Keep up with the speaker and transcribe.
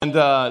And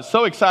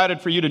so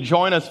excited for you to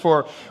join us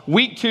for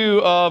week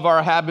 2 of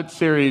our Habit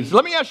series.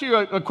 Let me ask you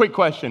a quick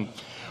question.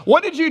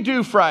 What did you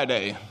do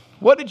Friday?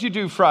 What did you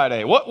do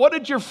Friday? What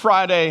did your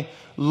Friday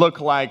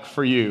look like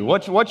for you?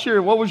 What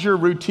was your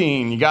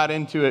routine? You got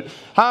into it.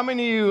 How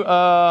many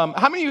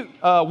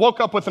woke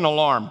up with an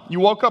alarm?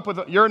 You woke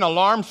up you're an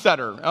alarm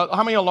setter.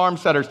 How many alarm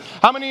setters?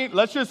 How many?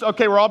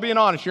 We're all being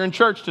honest. You're in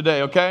church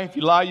today, okay? If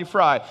you lie, you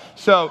fry.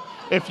 So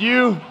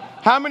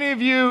how many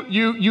of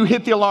you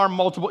hit the alarm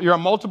multiple? You're a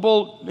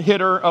multiple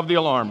hitter of the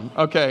alarm.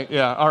 Okay,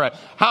 yeah, all right.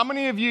 How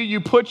many of you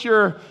put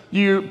your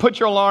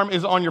alarm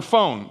is on your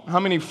phone?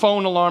 How many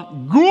phone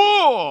alarm?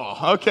 Cool.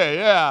 Okay,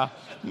 yeah,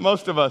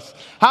 most of us.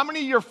 How many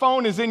of your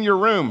phone is in your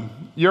room,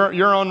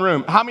 your own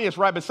room? How many is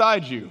right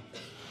beside you?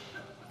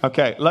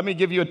 Okay, let me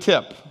give you a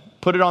tip.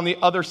 Put it on the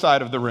other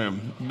side of the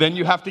room. Then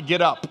you have to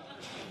get up,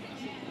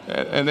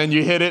 and then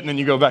you hit it, and then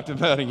you go back to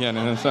bed again,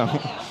 and so.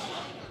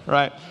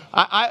 Right.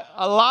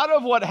 A lot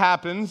of what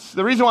happens,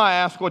 the reason why I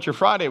asked what your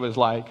Friday was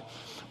like,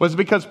 was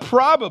because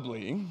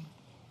probably,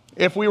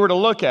 if we were to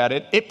look at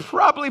it, it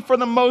probably for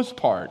the most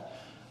part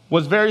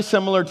was very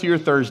similar to your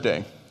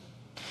Thursday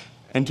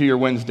and to your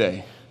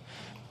Wednesday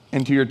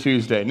and to your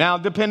Tuesday. Now,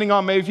 depending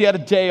on maybe if you had a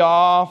day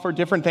off or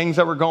different things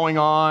that were going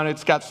on,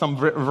 it's got some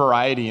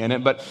variety in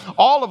it. But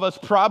all of us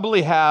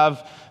probably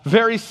have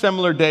very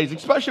similar days,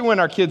 especially when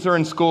our kids are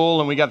in school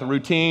and we got the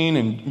routine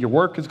and your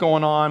work is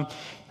going on.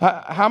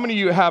 How many of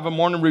you have a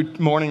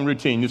morning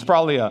routine? It's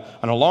probably an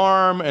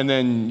alarm, and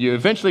then you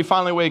eventually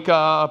finally wake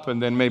up, and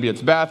then maybe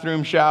it's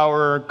bathroom,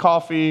 shower,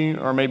 coffee,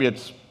 or maybe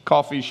it's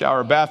coffee,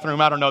 shower,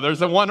 bathroom. I don't know.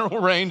 There's a wonderful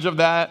range of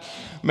that.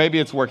 Maybe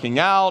it's working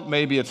out.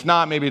 Maybe it's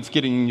not. Maybe it's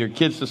getting your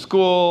kids to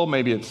school.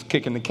 Maybe it's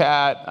kicking the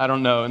cat. I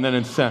don't know. And then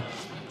that's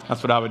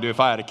what I would do if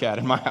I had a cat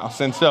in my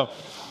house. And so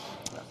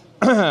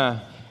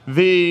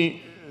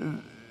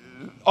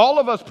all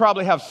of us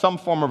probably have some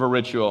form of a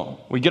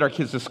ritual. We get our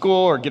kids to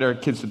school or get our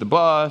kids to the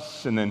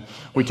bus, and then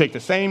we take the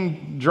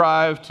same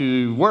drive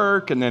to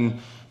work, and then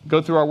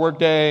go through our work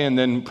day, and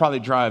then probably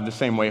drive the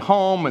same way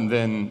home, and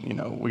then,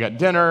 we got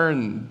dinner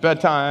and bath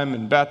time,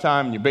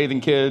 and you're bathing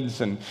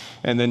kids, and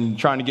then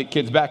trying to get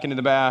kids back into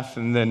the bath,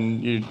 and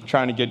then you're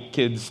trying to get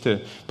kids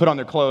to put on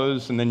their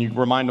clothes, and then you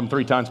remind them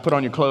 3 times, put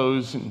on your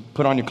clothes, and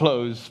put on your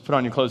clothes, put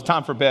on your clothes,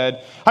 time for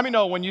bed. How many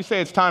know when you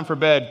say it's time for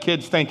bed,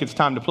 kids think it's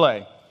time to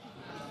play?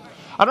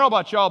 I don't know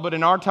about y'all, but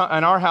in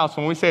our house,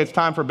 when we say it's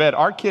time for bed,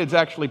 our kids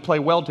actually play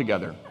well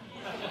together.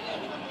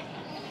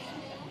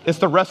 It's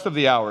the rest of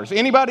the hours.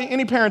 Any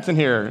parents in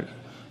here?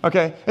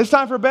 Okay, it's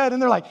time for bed,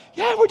 and they're like,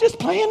 yeah, we're just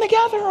playing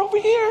together over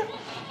here.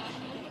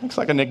 Looks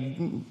like a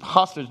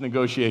hostage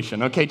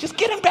negotiation. Okay, just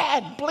get in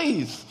bed,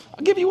 please.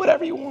 I'll give you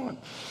whatever you want.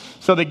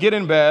 So they get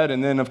in bed,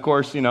 and then, of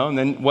course, and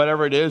then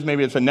whatever it is,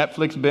 maybe it's a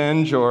Netflix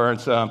binge, or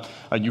it's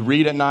you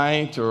read at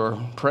night, or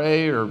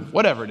pray, or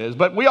whatever it is.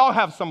 But we all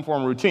have some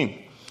form of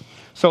routine.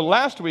 So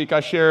last week, I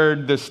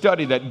shared the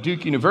study that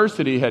Duke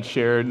University had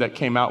shared that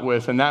came out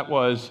with, and that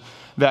was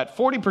that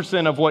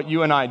 40% of what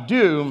you and I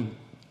do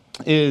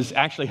is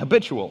actually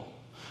habitual.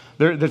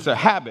 There's a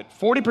habit.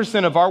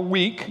 40% of our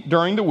week,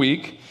 during the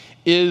week,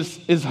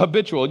 is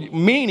habitual,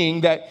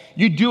 meaning that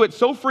you do it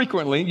so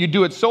frequently, you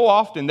do it so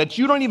often that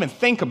you don't even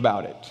think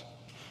about it.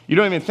 You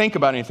don't even think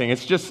about anything.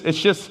 It's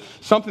just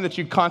something that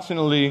you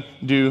constantly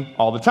do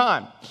all the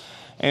time.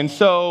 And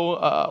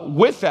so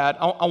with that,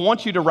 I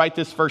want you to write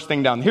this first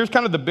thing down. Here's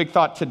kind of the big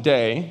thought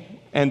today,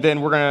 and then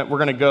we're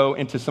gonna go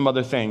into some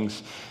other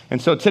things.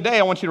 And so today,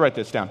 I want you to write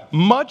this down.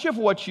 Much of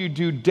what you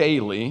do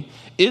daily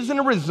isn't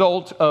a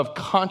result of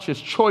conscious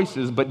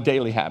choices, but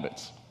daily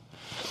habits.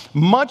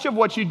 Much of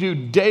what you do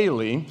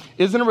daily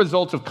isn't a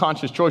result of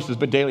conscious choices,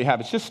 but daily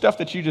habits. Just stuff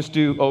that you just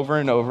do over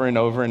and over and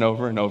over and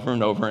over and over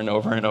and over and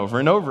over and over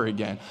and over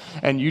again.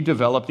 And you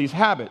develop these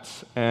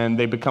habits, and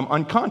they become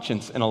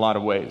unconscious in a lot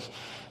of ways.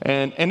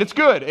 And it's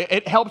good.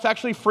 It helps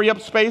actually free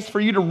up space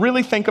for you to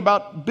really think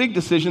about big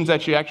decisions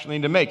that you actually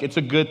need to make. It's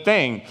a good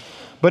thing.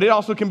 But it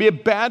also can be a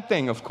bad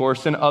thing, of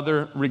course, in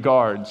other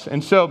regards.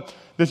 And so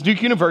this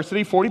Duke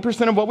University,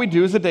 40% of what we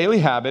do is a daily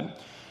habit.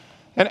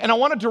 And I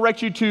want to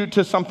direct you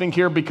to something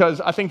here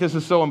because I think this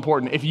is so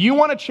important. If you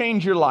want to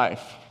change your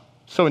life,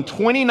 so in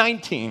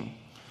 2019,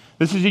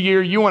 this is a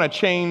year you want to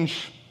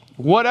change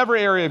whatever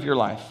area of your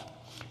life.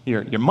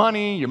 Your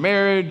money, your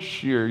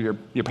marriage, your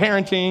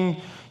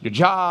parenting, your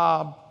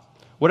job,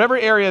 whatever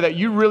area that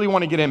you really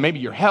want to get in, maybe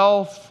your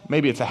health,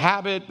 maybe it's a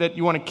habit that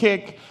you want to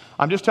kick.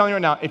 I'm just telling you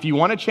right now, if you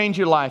want to change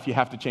your life, you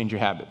have to change your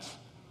habits.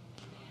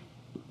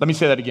 Let me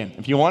say that again.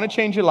 If you want to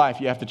change your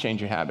life, you have to change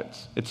your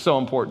habits. It's so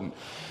important.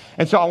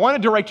 And so I want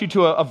to direct you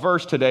to a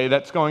verse today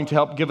that's going to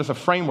help give us a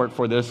framework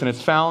for this, and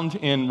it's found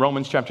in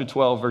Romans chapter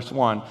 12, verse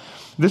 1.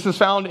 This is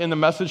found in the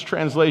Message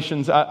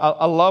translations.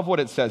 I love what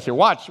it says here.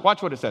 Watch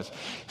what it says.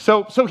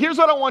 So here's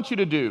what I want you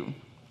to do.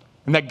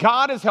 And that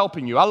God is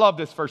helping you. I love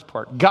this first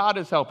part. God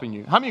is helping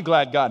you. How many are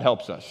glad God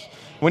helps us?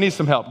 We need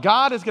some help.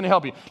 God is going to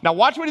help you. Now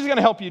watch what he's going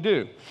to help you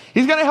do.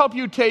 He's going to help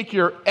you take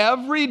your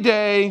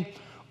everyday,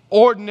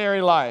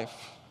 ordinary life.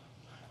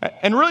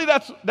 And really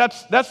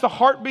that's the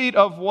heartbeat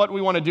of what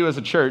we want to do as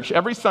a church.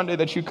 Every Sunday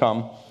that you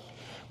come,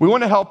 We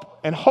want to help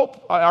and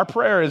hope. Our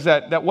prayer is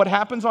that what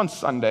happens on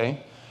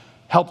Sunday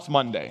helps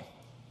Monday.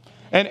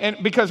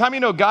 And because how many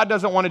know God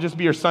doesn't want to just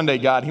be your Sunday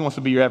God? He wants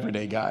to be your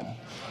everyday God.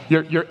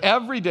 Your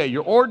everyday,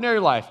 your ordinary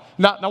life.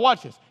 Now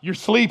watch this. You're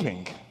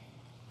sleeping.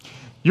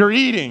 You're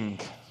eating.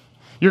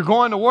 You're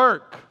going to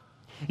work.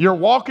 You're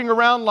walking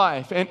around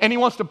life. And he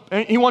wants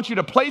you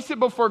to place it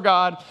before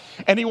God,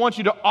 and he wants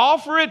you to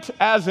offer it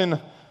as a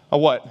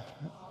what?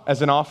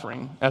 As an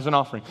offering. As an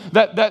offering.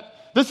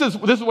 This is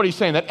what he's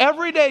saying. That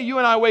every day you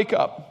and I wake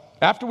up,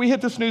 after we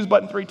hit the snooze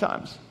button 3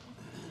 times,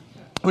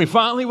 we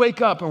finally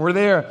wake up and we're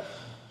there,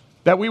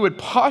 that we would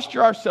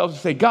posture ourselves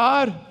and say,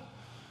 God,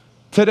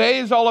 today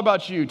is all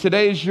about you.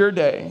 Today is your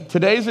day.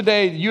 Today is the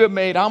day you have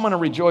made. I'm going to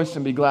rejoice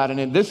and be glad in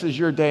it. This is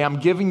your day. I'm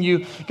giving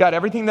you, God,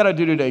 everything that I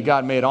do today,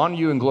 God, may it honor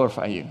you and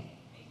glorify you.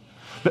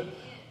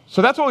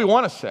 So that's what we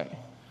want to say.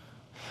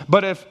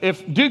 But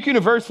if Duke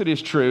University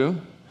is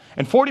true,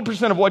 and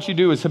 40% of what you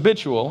do is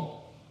habitual,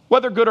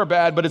 whether good or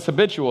bad, but it's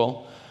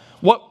habitual,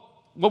 what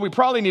we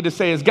probably need to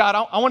say is, God,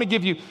 I want to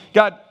give you,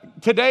 God,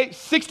 today,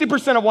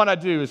 60% of what I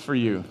do is for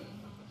you.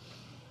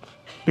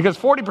 Because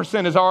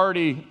 40% is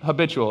already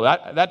habitual.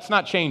 That's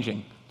not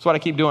changing. That's what I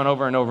keep doing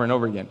over and over and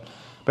over again.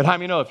 But how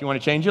many know if you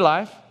want to change your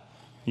life,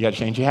 you got to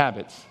change your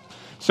habits.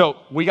 So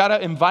we got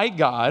to invite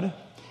God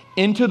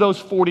into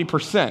those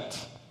 40%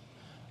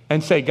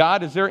 and say,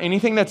 God, is there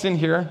anything that's in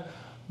here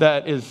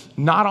that is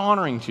not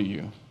honoring to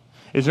you?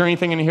 Is there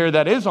anything in here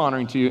that is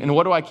honoring to you? And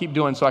what do I keep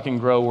doing so I can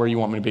grow where you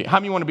want me to be? How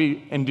many want to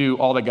be and do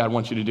all that God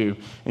wants you to do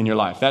in your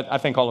life? That I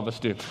think all of us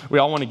do. We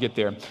all want to get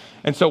there.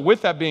 And so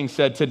with that being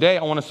said, today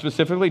I want to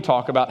specifically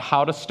talk about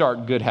how to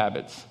start good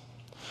habits.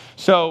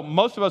 So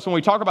most of us, when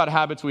we talk about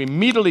habits, we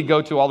immediately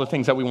go to all the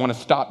things that we want to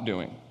stop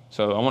doing.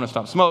 So I want to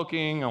stop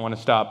smoking. I want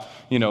to stop,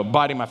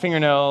 biting my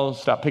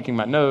fingernails, stop picking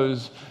my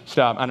nose,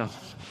 stop,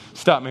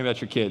 maybe that's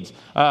your kids.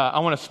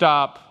 I want to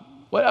stop.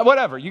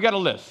 Whatever, you got a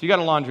list. You got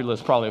a laundry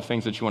list probably of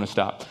things that you want to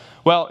stop.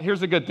 Well,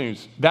 here's the good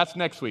news. That's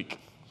next week.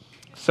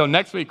 So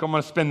next week, I'm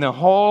going to spend the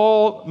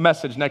whole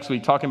message next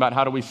week talking about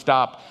how do we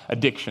stop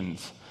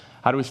addictions.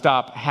 How do we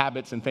stop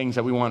habits and things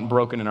that we want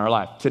broken in our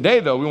life? Today,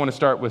 though, we want to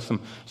start with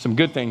some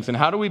good things. And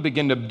how do we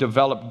begin to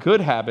develop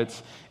good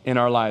habits in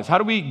our lives? How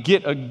do we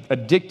get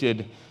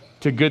addicted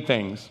to good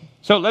things?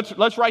 So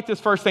let's write this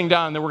first thing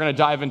down, and then we're going to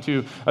dive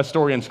into a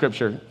story in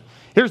Scripture.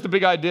 Here's the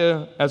big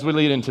idea as we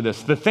lead into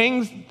this. The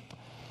things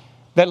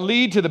that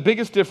lead to the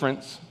biggest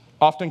difference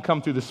often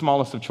come through the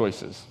smallest of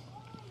choices.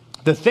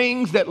 The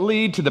things that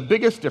lead to the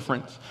biggest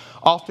difference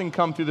often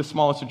come through the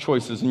smallest of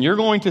choices. And you're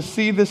going to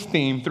see this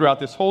theme throughout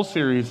this whole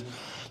series,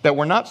 that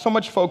we're not so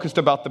much focused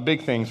about the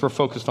big things, we're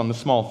focused on the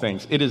small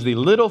things. It is the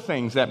little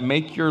things that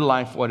make your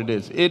life what it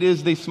is. It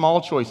is the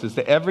small choices,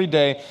 the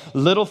everyday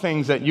little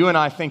things that you and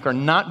I think are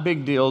not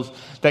big deals,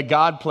 that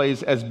God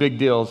plays as big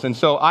deals. And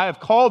so I have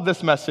called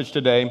this message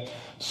today,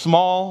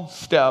 Small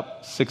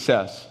Step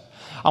Success.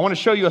 I want to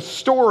show you a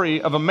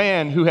story of a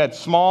man who had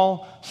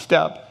small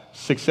step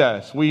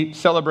success. We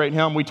celebrate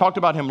him. We talked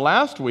about him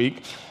last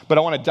week, but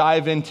I want to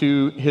dive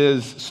into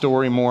his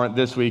story more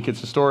this week.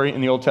 It's a story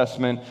in the Old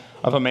Testament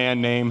of a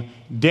man named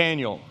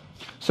Daniel.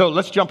 So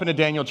let's jump into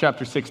Daniel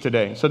chapter 6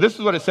 today. So this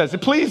is what it says.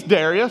 It pleased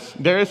Darius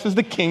is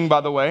the king,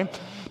 by the way,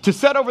 to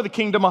set over the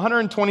kingdom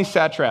 120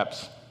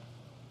 satraps.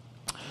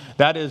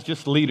 That is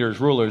just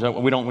leaders, rulers.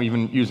 We don't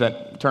even use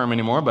that term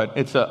anymore, but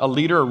it's a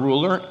leader, a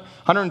ruler.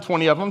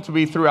 120 of them to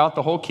be throughout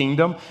the whole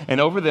kingdom, and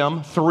over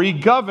them 3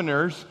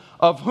 governors,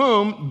 of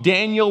whom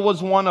Daniel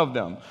was one of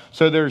them.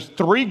 So there's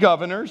 3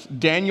 governors.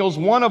 Daniel's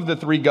one of the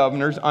 3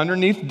 governors.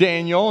 Underneath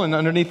Daniel and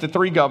underneath the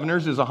 3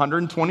 governors is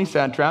 120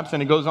 satraps.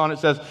 And it goes on, it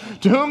says,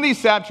 to whom these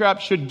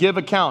satraps should give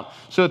account,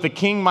 so that the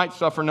king might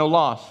suffer no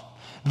loss.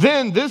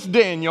 Then this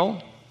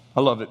Daniel,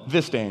 I love it,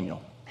 this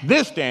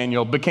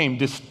Daniel became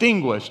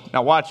distinguished,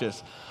 now watch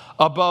this,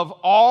 above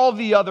all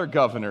the other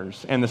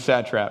governors and the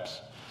satraps.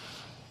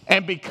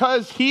 And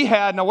because he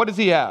had, now what does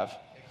he have?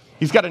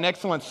 He's got an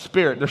excellent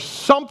spirit. There's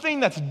something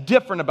that's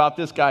different about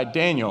this guy,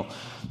 Daniel,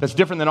 that's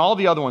different than all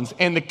the other ones.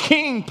 And the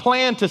king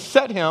planned to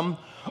set him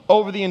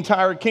over the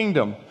entire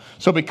kingdom.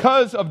 So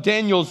because of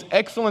Daniel's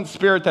excellent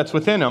spirit that's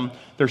within him,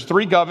 there's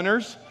 3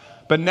 governors,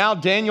 but now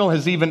Daniel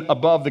is even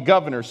above the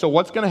governors. So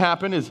what's going to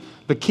happen is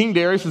the King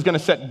Darius is going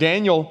to set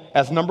Daniel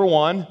as number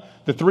 1.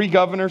 The 3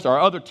 governors, our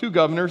other 2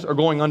 governors, are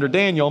going under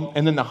Daniel,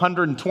 and then the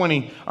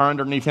 120 are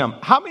underneath him.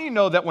 How many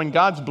know that when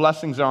God's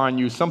blessings are on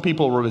you, some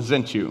people will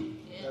resent you?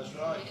 That's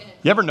right.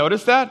 You ever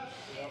notice that?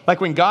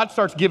 Like when God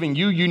starts giving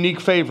you unique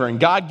favor, and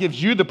God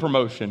gives you the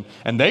promotion,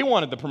 and they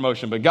wanted the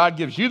promotion, but God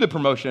gives you the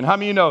promotion. How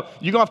many know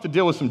you're going to have to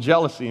deal with some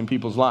jealousy in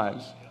people's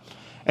lives?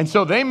 And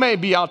so they may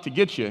be out to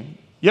get you.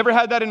 You ever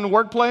had that in the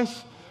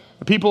workplace?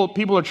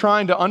 People are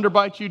trying to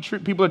underbite you.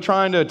 People are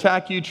trying to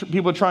attack you.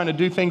 People are trying to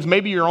do things.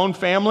 Maybe your own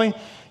family.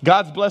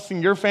 God's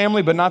blessing your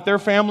family, but not their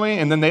family,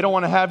 and then they don't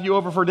want to have you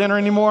over for dinner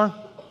anymore?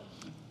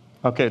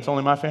 Okay, it's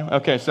only my family?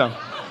 Okay, so.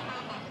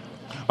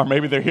 Or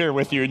maybe they're here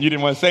with you and you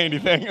didn't want to say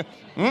anything.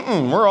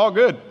 We're all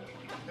good.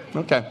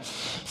 Okay.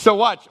 So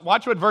watch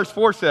what verse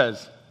 4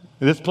 says.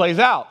 This plays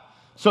out.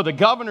 So the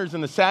governors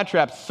and the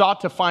satraps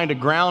sought to find a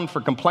ground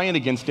for complaint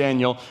against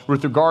Daniel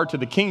with regard to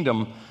the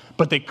kingdom,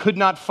 but they could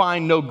not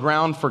find no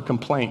ground for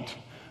complaint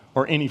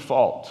or any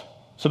fault.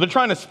 So they're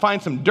trying to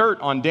find some dirt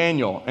on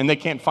Daniel, and they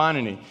can't find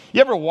any. You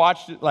ever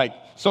watched like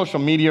social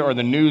media or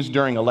the news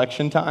during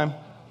election time?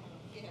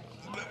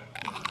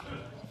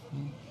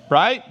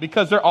 Right?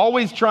 Because they're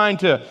always trying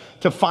to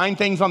find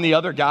things on the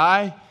other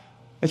guy.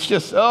 It's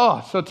just,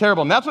 so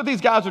terrible. And that's what these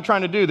guys are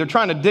trying to do. They're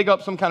trying to dig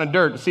up some kind of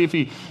dirt to see if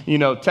he,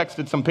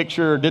 texted some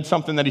picture or did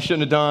something that he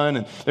shouldn't have done.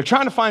 And they're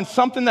trying to find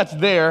something that's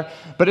there.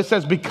 But it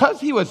says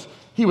because he was,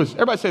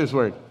 everybody say this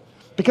word,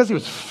 because he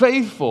was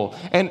faithful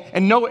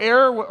and no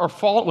error or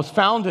fault was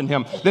found in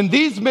him, then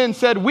these men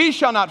said, we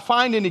shall not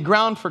find any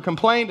ground for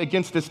complaint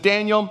against this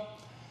Daniel.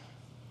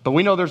 But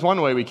we know there's one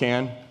way we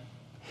can.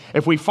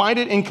 If we find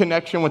it in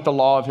connection with the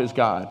law of his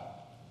God.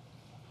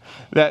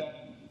 That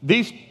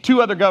these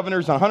two other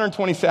governors and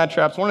 120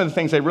 satraps, one of the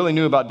things they really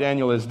knew about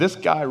Daniel is this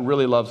guy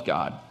really loves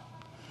God.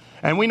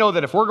 And we know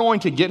that if we're going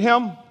to get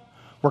him,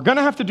 we're going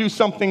to have to do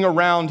something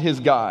around his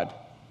God.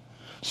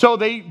 So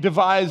they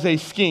devise a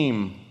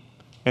scheme.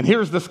 And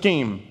here's the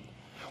scheme.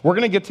 We're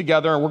going to get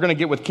together and we're going to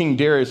get with King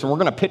Darius and we're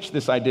going to pitch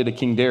this idea to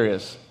King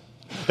Darius.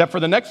 That for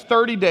the next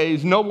 30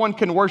 days, no one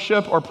can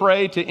worship or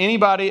pray to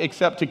anybody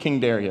except to King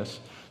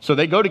Darius. So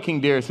they go to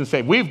King Darius and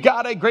say, we've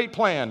got a great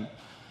plan.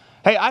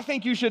 Hey, I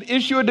think you should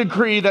issue a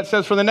decree that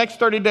says for the next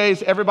 30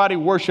 days, everybody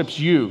worships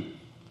you.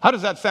 How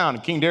does that sound?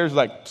 And King Darius is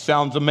like,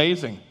 sounds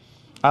amazing.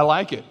 I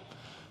like it.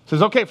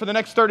 Says, okay, for the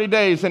next 30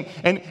 days.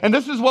 And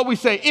this is what we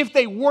say. If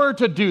they were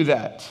to do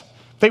that,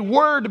 if they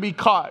were to be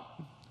caught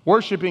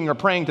worshiping or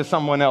praying to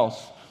someone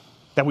else,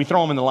 that we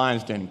throw them in the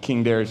lion's den.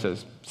 King Darius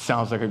says,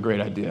 sounds like a great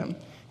idea.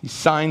 He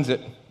signs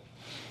it.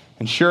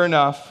 And sure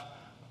enough,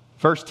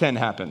 verse 10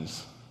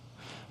 happens.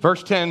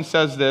 Verse 10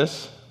 says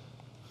this,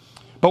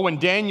 but when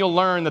Daniel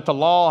learned that the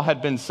law had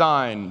been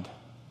signed,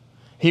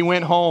 he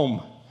went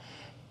home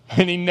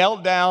and he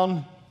knelt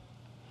down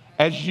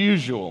as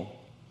usual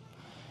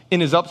in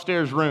his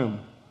upstairs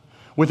room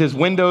with his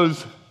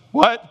windows,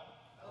 what?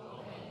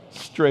 Open.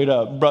 Straight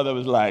up. Brother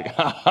was like,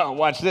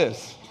 watch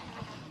this.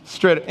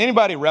 Straight up.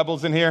 Anybody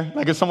rebels in here?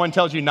 Like if someone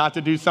tells you not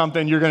to do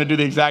something, you're going to do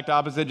the exact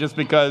opposite just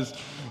because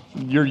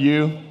you're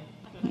you?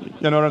 You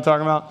know what I'm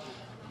talking about?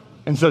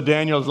 And so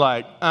Daniel's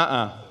like,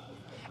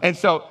 And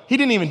so he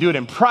didn't even do it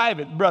in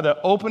private. Brother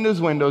opened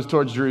his windows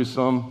towards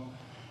Jerusalem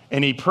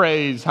and he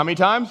prays how many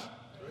times?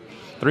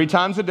 3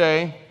 times a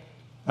day.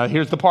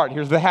 Here's the part.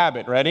 Here's the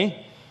habit. Ready?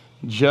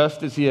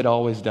 Just as he had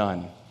always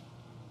done.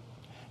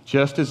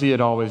 Just as he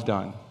had always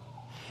done.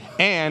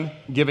 And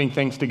giving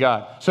thanks to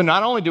God. So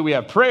not only do we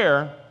have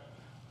prayer,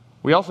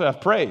 we also have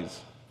praise.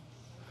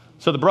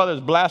 So the brother's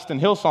blasting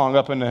Hillsong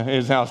up in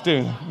his house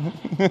too.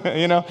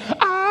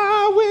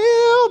 I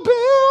will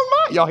build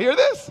my... Y'all hear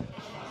this?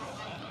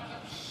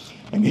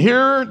 And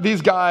here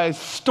these guys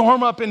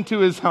storm up into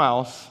his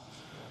house.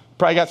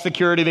 Probably got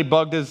security. They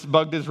bugged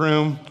his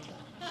room.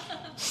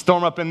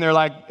 Storm up in there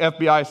like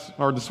FBI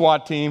or the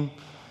SWAT team.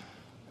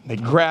 They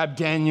grab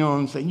Daniel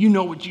and say, you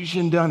know what you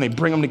shouldn't have done. They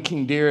bring him to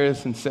King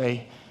Darius and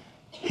say,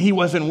 he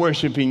wasn't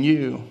worshiping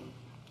you.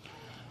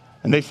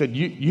 And they said,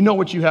 you know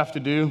what you have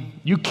to do?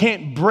 You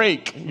can't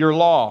break your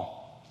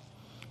law.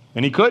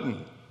 And he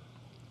couldn't.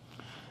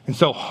 And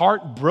so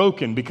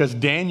heartbroken because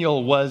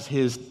Daniel was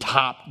his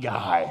top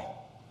guy.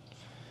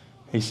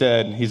 He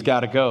said, he's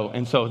got to go.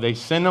 And so they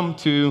send him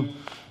to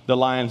the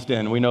lion's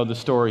den. We know the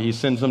story. He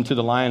sends them to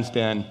the lion's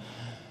den.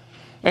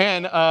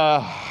 And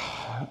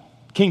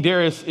King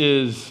Darius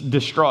is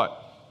distraught.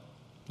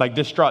 Like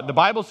distraught. The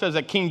Bible says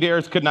that King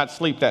Darius could not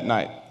sleep that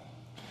night.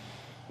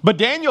 But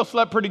Daniel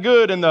slept pretty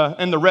good in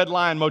the Red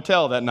Lion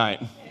Motel that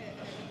night.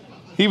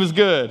 He was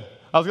good.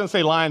 I was going to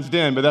say Lion's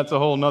Den, but that's a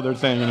whole nother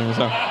thing.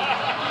 So.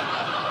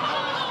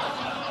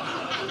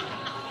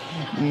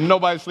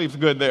 Nobody sleeps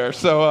good there.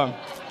 So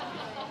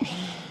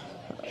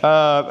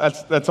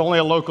that's only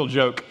a local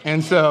joke.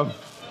 And so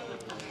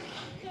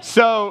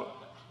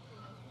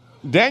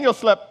Daniel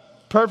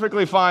slept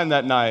perfectly fine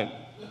that night,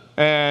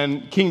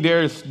 and King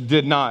Darius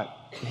did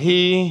not.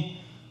 He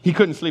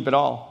couldn't sleep at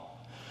all.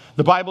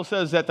 The Bible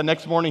says that the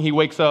next morning he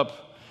wakes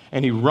up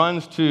and he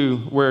runs to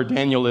where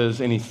Daniel is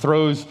and he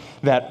throws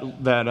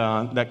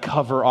that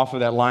cover off of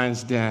that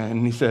lion's den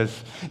and he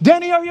says,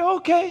 "Danny, are you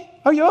okay?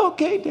 Are you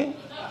okay, Dan?"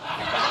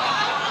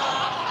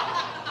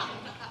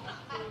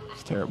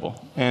 It's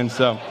terrible. And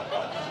so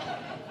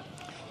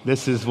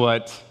this is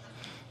what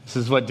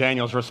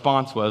Daniel's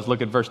response was.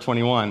 Look at verse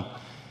 21.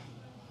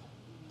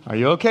 "Are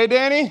you okay,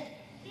 Danny?"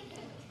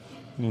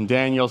 And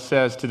Daniel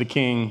says to the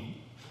king,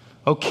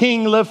 "O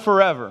king, live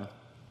forever.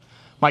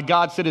 My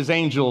God sent his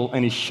angel,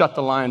 and he shut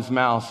the lion's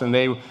mouth, and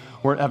they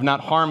have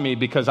not harmed me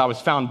because I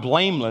was found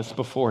blameless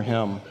before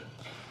him.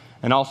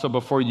 And also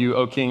before you,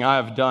 O king, I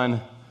have done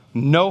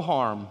no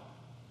harm."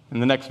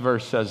 And the next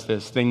verse says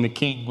this: "Then the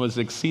king was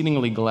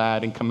exceedingly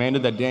glad and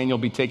commanded that Daniel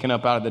be taken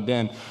up out of the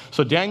den.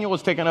 So Daniel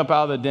was taken up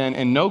out of the den,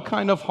 and no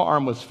kind of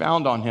harm was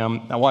found on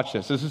him." Now watch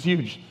this. This is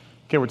huge.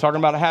 Okay, we're talking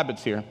about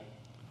habits here.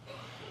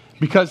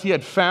 "Because he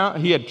had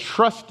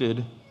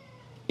trusted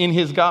in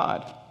his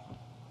God.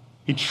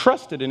 He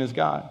trusted in his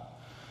God.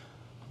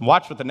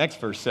 Watch what the next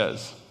verse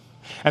says.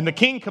 And the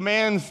king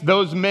commands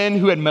those men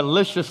who had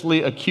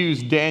maliciously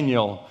accused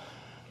Daniel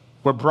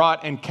were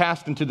brought and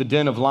cast into the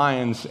den of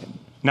lions.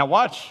 Now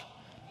watch.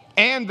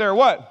 And their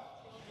what?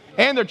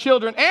 And their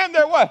children. And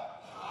their what?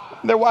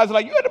 Their wives are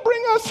like, you had to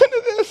bring us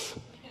into this.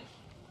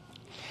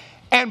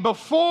 And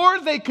before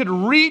they could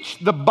reach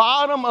the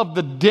bottom of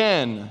the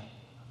den,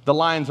 the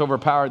lions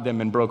overpowered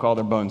them and broke all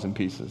their bones in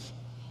pieces.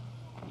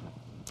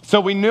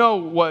 So we know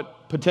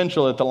what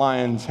potential that the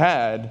lions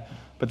had,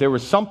 but there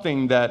was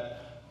something that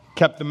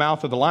kept the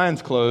mouth of the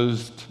lions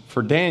closed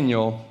for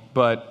Daniel,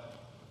 but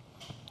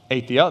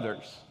ate the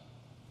others.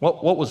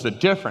 What was the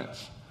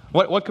difference?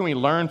 What can we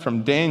learn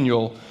from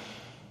Daniel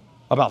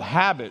about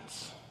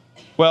habits?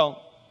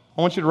 Well,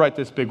 I want you to write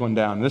this big one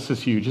down. This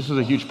is huge. This is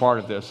a huge part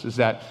of this, is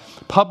that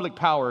public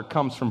power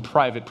comes from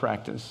private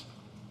practice.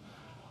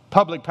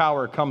 Public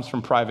power comes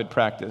from private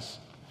practice.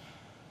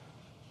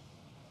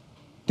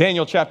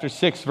 Daniel chapter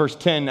 6, verse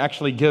 10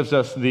 actually gives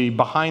us the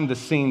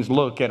behind-the-scenes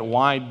look at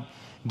why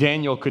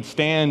Daniel could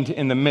stand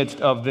in the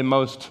midst of the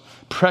most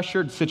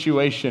pressured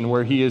situation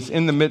where he is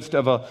in the midst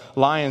of a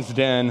lion's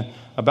den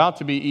about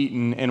to be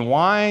eaten. And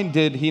why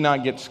did he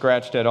not get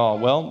scratched at all?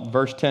 Well,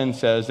 verse 10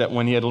 says that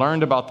when he had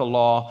learned about the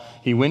law,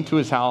 he went to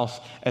his house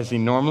as he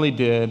normally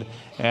did,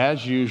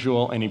 as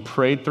usual, and he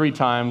prayed 3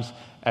 times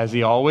as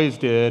he always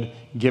did,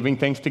 giving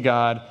thanks to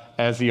God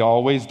as he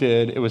always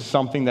did. It was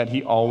something that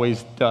he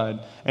always did.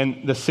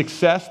 And the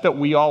success that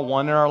we all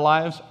want in our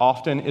lives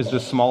often is the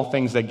small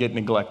things that get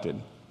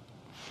neglected.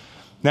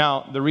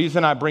 Now, the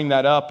reason I bring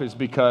that up is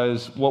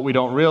because what we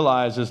don't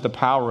realize is the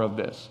power of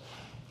this.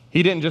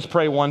 He didn't just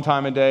pray 1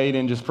 time a day. He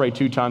didn't just pray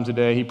 2 times a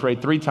day. He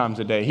prayed 3 times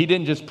a day. He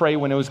didn't just pray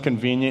when it was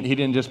convenient. He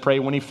didn't just pray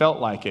when he felt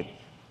like it.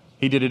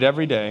 He did it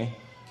every day.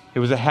 It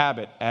was a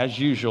habit. As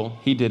usual,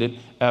 he did it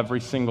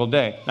every single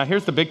day. Now,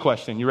 here's the big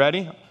question. You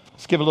ready?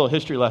 Let's give a little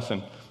history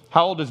lesson.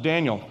 How old is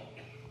Daniel?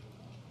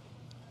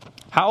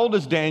 How old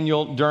is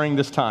Daniel during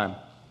this time?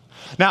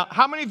 Now,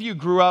 how many of you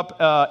grew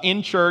up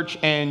in church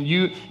and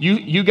you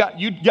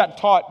got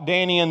taught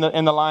Danny in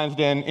the lion's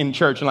den in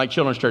church and like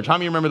children's church? How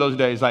many remember those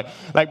days?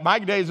 Like my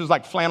days was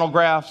like flannel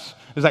graphs.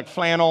 It was like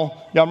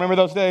flannel. Y'all remember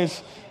those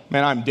days?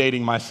 Man, I'm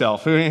dating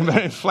myself.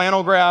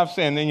 Flannel graphs,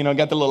 and then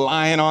got the little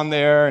lion on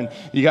there, and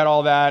you got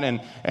all that.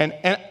 And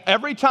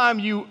every time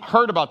you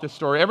heard about this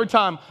story, every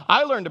time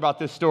I learned about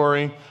this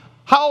story,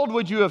 how old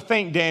would you have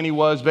think Danny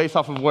was based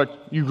off of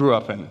what you grew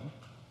up in?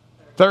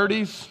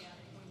 30s?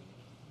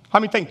 How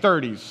many think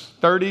 30s?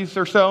 30s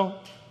or so?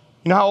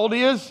 You know how old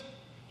he is?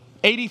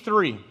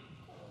 83.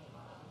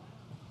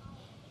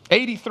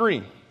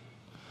 83.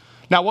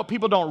 Now, what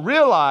people don't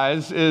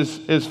realize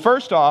is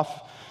first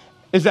off,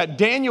 is that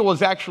Daniel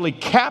was actually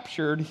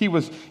captured. He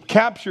was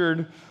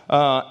captured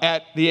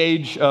at the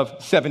age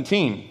of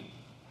 17.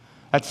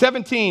 At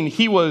 17,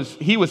 he was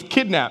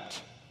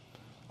kidnapped.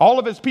 All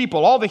of his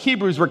people, all the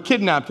Hebrews were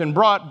kidnapped and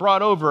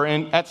brought over.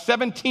 And at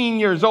 17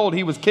 years old,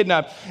 he was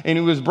kidnapped and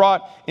he was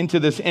brought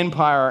into this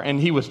empire, and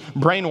he was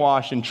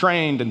brainwashed and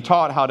trained and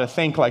taught how to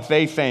think like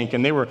they think.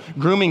 And they were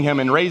grooming him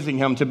and raising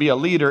him to be a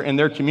leader in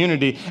their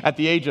community at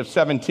the age of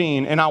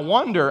 17. And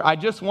I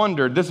just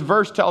wondered, this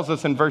verse tells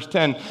us in verse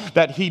 10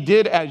 that he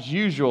did as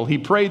usual. He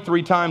prayed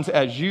 3 times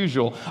as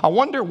usual. I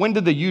wonder, when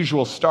did the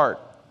usual start?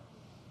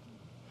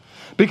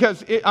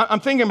 Because I'm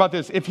thinking about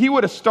this. If he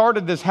would have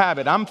started this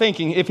habit, I'm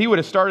thinking if he would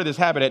have started this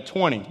habit at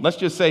 20, let's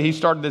just say he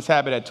started this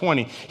habit at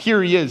 20.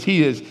 Here he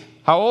is,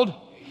 how old?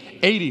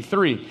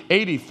 83.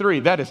 83.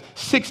 That is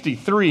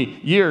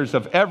 63 years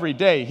of every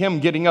day, him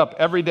getting up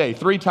every day,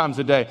 3 times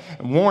a day,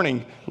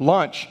 morning,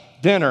 lunch,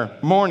 dinner,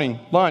 morning,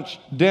 lunch,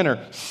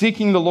 dinner,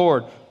 seeking the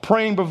Lord,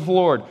 praying before the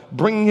Lord,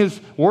 bringing his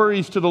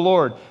worries to the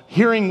Lord,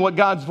 hearing what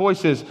God's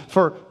voice is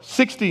for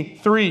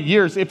 63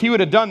 years. If he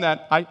would have done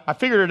that, I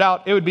figured it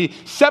out, it would be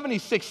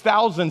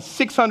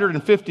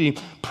 76,650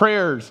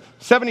 prayers,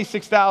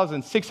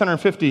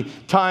 76,650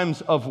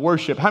 times of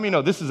worship. How many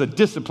know this is a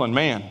disciplined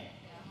man?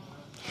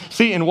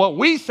 See, and what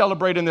we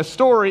celebrate in this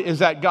story is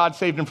that God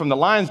saved him from the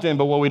lion's den,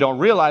 but what we don't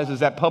realize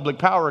is that public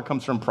power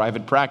comes from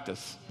private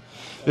practice.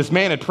 This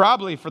man had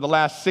probably for the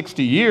last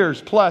 60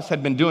 years plus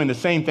had been doing the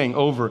same thing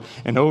over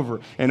and over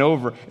and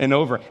over and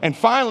over. And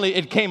finally,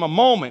 it came a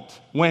moment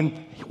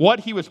when what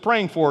he was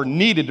praying for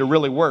needed to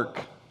really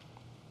work.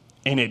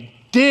 And it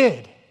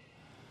did,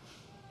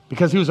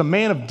 because he was a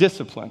man of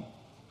discipline.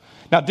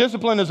 Now,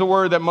 discipline is a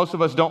word that most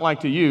of us don't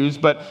like to use,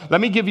 but let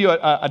me give you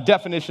a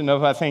definition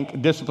of, I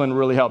think, discipline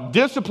really helps.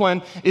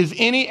 Discipline is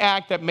any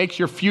act that makes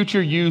your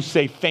future you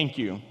say thank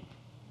you.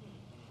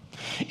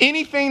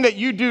 Anything that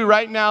you do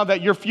right now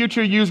that your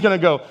future you is going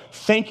to go,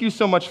 thank you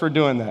so much for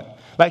doing that.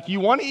 Like you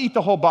want to eat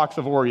the whole box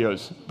of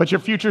Oreos, but your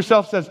future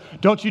self says,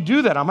 don't you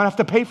do that. I'm going to have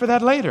to pay for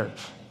that later.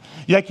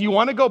 Like you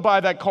want to go buy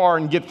that car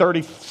and get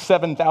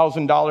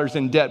 $37,000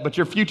 in debt, but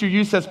your future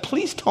you says,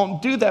 please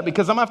don't do that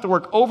because I'm going to have to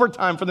work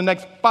overtime for the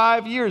next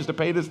 5 years to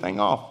pay this thing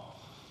off.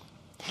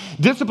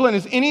 Discipline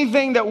is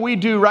anything that we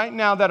do right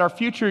now that our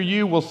future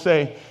you will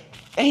say,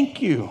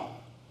 thank you.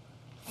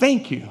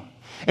 Thank you.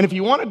 And if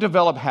you want to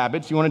develop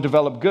habits, you want to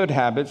develop good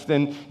habits,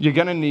 then you're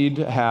going to need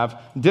to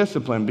have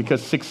discipline,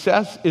 because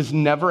success is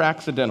never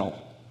accidental.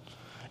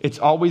 It's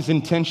always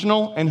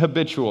intentional and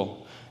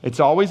habitual. It's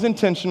always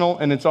intentional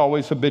and it's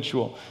always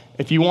habitual.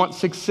 If you want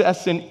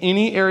success in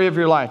any area of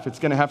your life, it's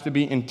going to have to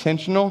be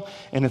intentional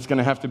and it's going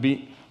to have to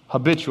be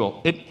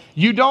habitual.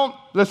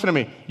 Listen to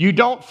me, you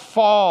don't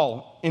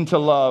fall into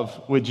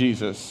love with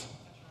Jesus.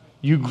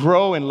 You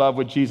grow in love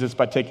with Jesus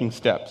by taking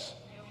steps.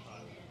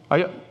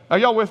 Are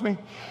y'all with me?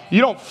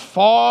 You don't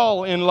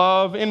fall in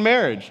love in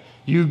marriage.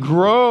 You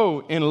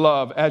grow in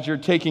love as you're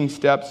taking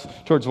steps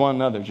towards one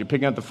another. You're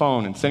picking up the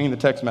phone and sending the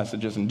text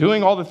messages and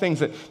doing all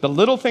the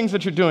little things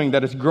that you're doing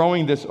that is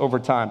growing this over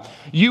time.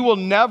 You will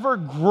never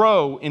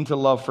grow into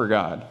love for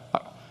God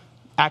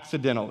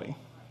accidentally.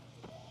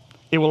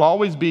 It will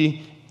always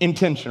be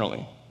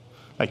intentionally.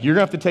 Like, you're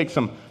going to have to take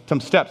some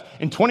steps.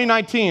 In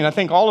 2019, I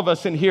think all of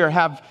us in here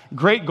have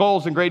great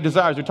goals and great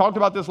desires. We talked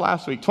about this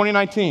last week.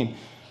 2019.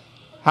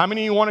 How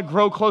many of you want to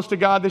grow close to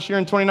God this year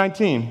in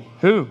 2019?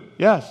 Who?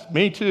 Yes,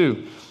 me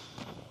too.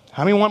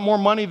 How many want more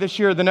money this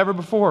year than ever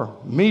before?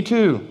 Me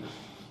too.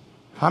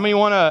 How many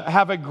want to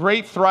have a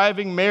great,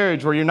 thriving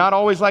marriage where you're not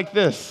always like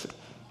this?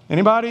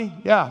 Anybody?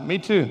 Yeah, me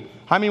too.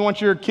 How many want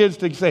your kids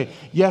to say,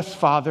 yes,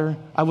 Father,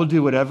 I will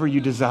do whatever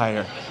you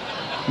desire?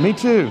 Me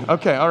too.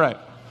 Okay, all right.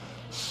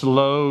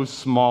 Slow,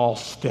 small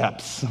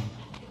steps.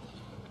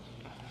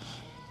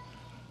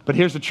 But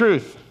here's the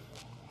truth.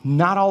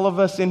 Not all of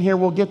us in here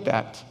will get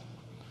that.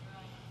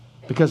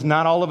 Because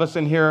not all of us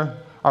in here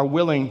are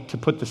willing to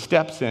put the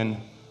steps in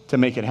to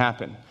make it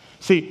happen.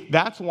 See,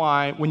 that's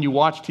why when you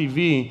watch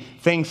TV,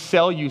 things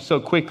sell you so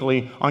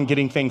quickly on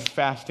getting things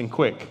fast and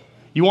quick.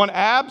 You want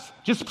abs?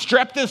 Just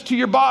strap this to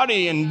your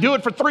body and do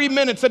it for 3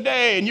 minutes a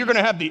day, and you're going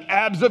to have the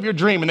abs of your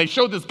dream. And they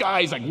showed this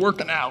guy, he's like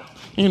working out,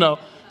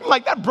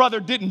 Like, that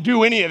brother didn't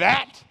do any of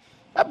that.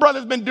 That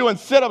brother's been doing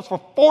sit-ups for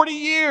 40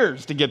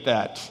 years to get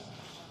that.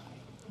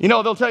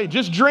 They'll tell you,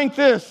 just drink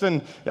this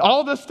and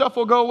all this stuff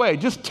will go away.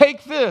 Just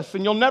take this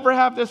and you'll never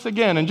have this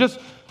again. And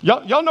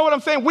y'all know what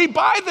I'm saying? We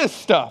buy this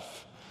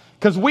stuff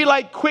because we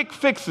like quick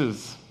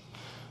fixes.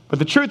 But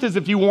the truth is,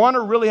 if you want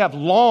to really have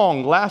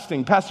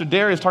long-lasting, Pastor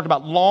Darius talked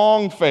about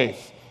long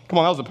faith. Come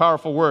on, that was a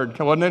powerful word,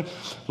 wasn't it?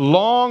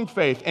 Long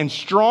faith and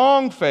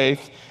strong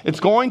faith,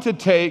 it's going to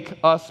take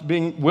us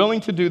being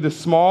willing to do the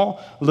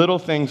small, little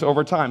things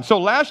over time. So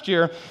last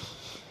year,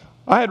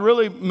 I had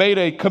really made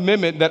a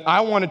commitment that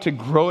I wanted to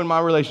grow in my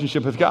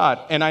relationship with God.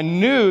 And I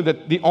knew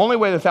that the only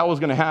way that was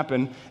going to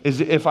happen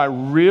is if I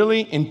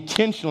really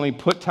intentionally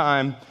put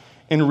time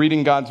in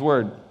reading God's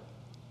Word.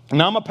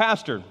 Now, I'm a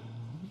pastor.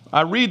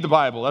 I read the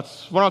Bible.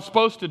 That's what I'm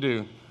supposed to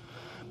do.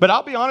 But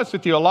I'll be honest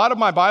with you, a lot of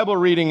my Bible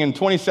reading in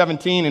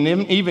 2017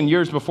 and even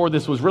years before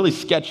this was really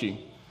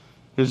sketchy.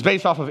 It was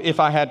based off of if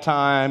I had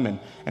time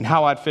and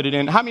how I'd fit it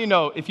in. How many of you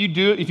know if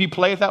you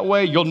play it that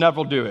way, you'll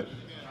never do it?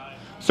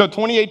 So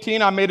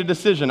 2018, I made a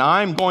decision.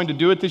 I'm going to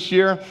do it this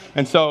year.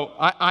 And so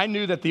I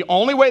knew that the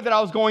only way that I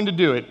was going to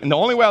do it, and the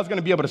only way I was going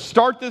to be able to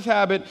start this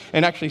habit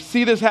and actually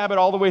see this habit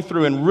all the way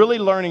through and really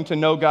learning to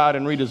know God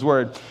and read His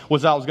Word,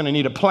 was I was going to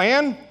need a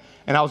plan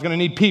and I was going to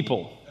need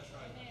people.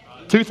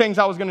 Two things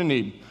I was going to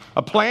need,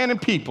 a plan and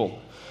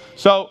people.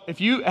 So if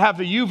you have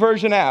the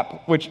YouVersion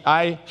app, which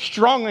I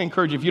strongly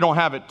encourage you, if you don't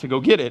have it, to go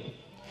get it,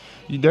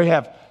 they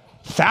have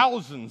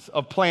thousands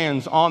of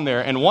plans on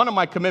there. And one of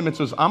my commitments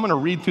was I'm going to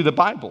read through the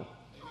Bible.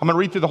 I'm going to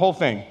read through the whole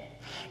thing.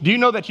 Do you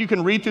know that you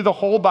can read through the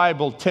whole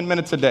Bible 10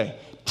 minutes a day?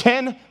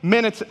 10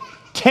 minutes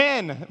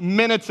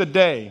a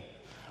day.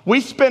 We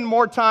spend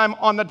more time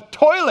on the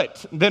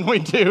toilet than we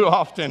do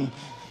often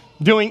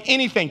doing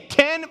anything.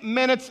 10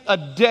 minutes a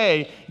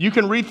day, you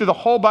can read through the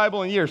whole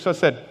Bible in a year. So I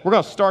said, we're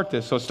going to start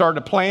this. So I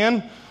started a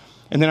plan,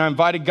 and then I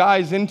invited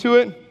guys into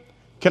it.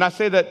 Can I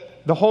say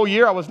that the whole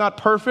year I was not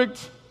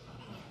perfect?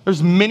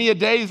 There's many a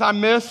days I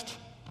missed.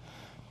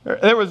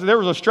 There was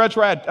a stretch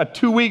where I had a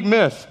 2-week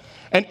miss.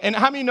 And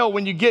how many know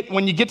when you get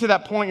to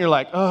that point, you're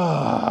like,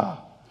 ugh.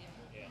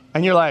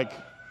 And you're like,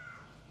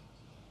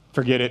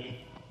 forget it.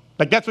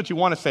 Like, that's what you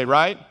want to say,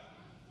 right?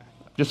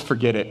 Just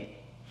forget it.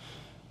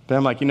 Then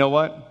I'm like, you know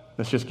what?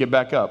 Let's just get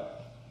back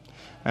up.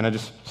 And I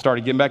just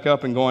started getting back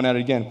up and going at it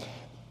again.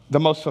 The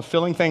most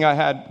fulfilling thing I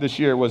had this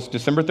year was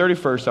December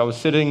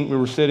 31st. We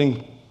were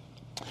sitting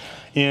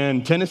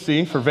in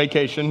Tennessee for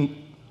vacation,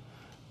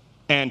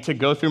 and to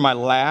go through my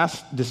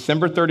last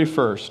December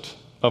 31st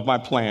of my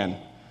plan,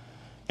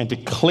 and to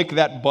click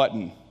that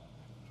button,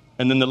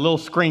 and then the little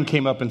screen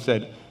came up and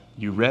said,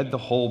 you read the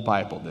whole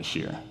Bible this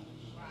year.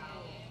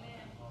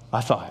 I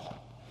thought,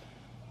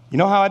 you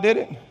know how I did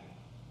it?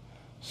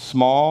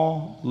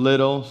 Small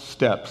little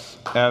steps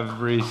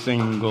every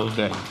single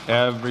day.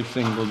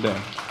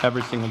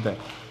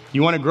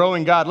 You want to grow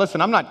in God?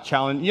 Listen, I'm not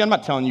telling you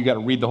got to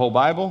read the whole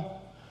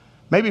Bible.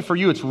 Maybe for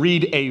you it's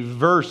read a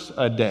verse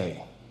a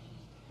day.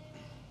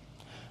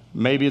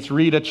 Maybe it's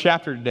read a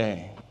chapter a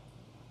day.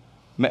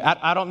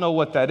 I don't know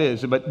what that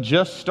is, but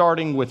just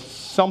starting with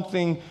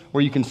something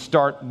where you can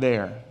start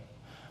there.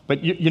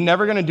 But you're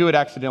never going to do it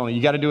accidentally.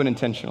 You got to do it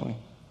intentionally.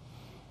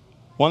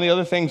 One of the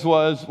other things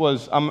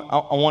was I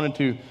wanted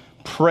to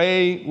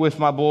pray with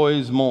my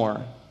boys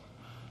more.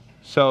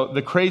 So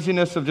the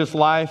craziness of just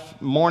life,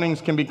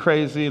 mornings can be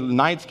crazy,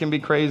 nights can be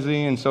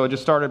crazy, and so I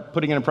just started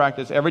putting it in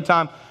practice. Every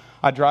time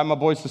I drive my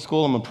boys to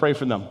school, I'm going to pray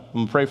for them. I'm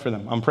going to pray for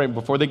them. I'm praying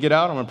before they get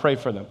out, I'm going to pray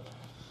for them.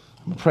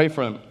 I'm going to pray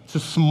for them. It's a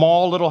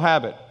small little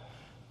habit.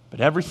 But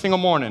every single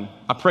morning,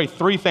 I pray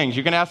three things.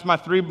 You can ask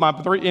any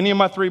of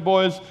my three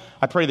boys.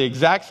 I pray the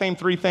exact same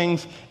three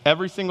things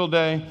every single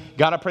day.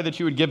 God, I pray that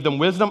you would give them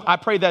wisdom. I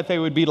pray that they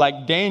would be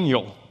like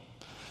Daniel,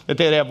 that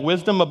they'd have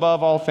wisdom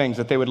above all things,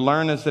 that they would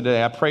learn as the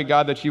day. I pray,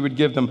 God, that you would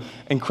give them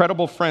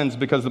incredible friends,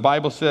 because the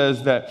Bible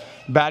says that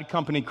bad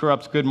company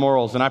corrupts good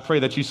morals. And I pray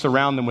that you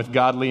surround them with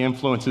godly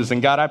influences.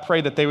 And God, I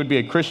pray that they would be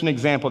a Christian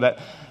example, that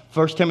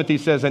 1 Timothy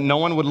says that no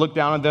one would look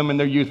down on them in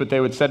their youth, but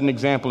they would set an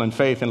example in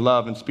faith and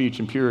love and speech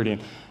and purity.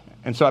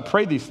 And so I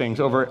pray these things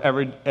over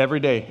every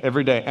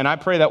day. And I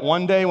pray that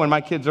one day when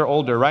my kids are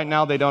older, right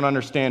now they don't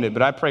understand it,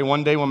 but I pray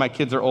one day when my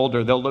kids are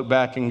older, they'll look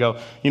back and go,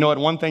 you know what,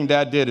 one thing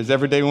Dad did is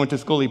every day we went to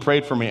school, he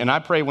prayed for me. And I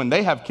pray when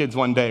they have kids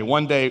one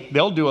day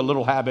they'll do a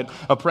little habit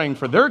of praying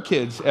for their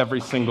kids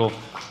every single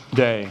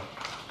day.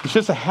 It's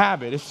just a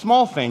habit. It's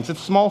small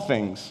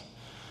things.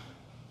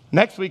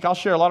 Next week, I'll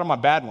share a lot of my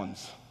bad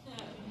ones.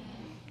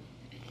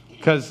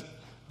 Because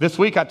this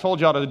week I told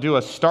y'all to do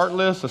a start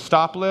list, a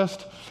stop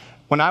list.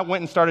 When I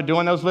went and started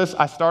doing those lists,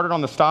 I started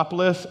on the stop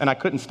list and I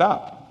couldn't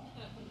stop.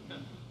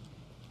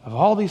 Of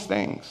all these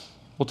things.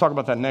 We'll talk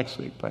about that next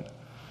week, but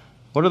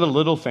what are the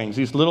little things?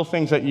 These little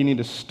things that you need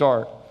to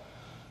start.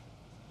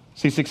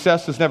 See,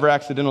 success is never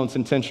accidental, it's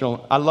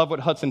intentional. I love what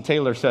Hudson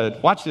Taylor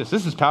said. Watch this,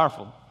 this is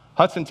powerful.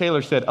 Hudson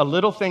Taylor said, a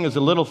little thing is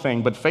a little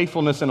thing, but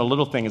faithfulness in a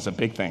little thing is a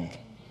big thing.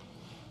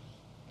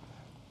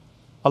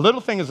 A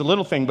little thing is a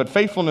little thing, but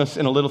faithfulness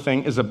in a little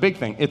thing is a big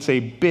thing. It's a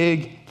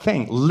big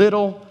thing.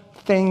 Little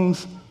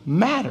things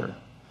matter.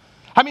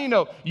 How many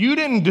know you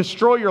didn't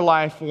destroy your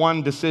life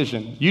one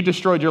decision? You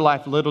destroyed your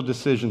life little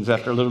decisions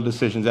after little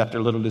decisions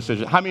after little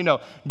decisions. How many know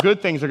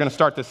good things are going to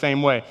start the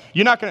same way?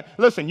 You're not going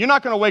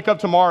to wake up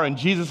tomorrow and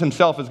Jesus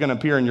himself is going to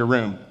appear in your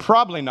room.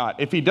 Probably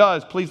not. If he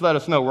does, please let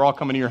us know. We're all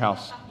coming to your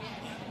house.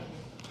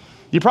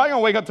 You're probably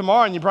going to wake up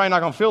tomorrow and you're probably not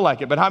going to feel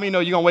like it. But how many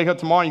know you're going to wake up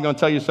tomorrow and you're going to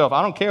tell yourself,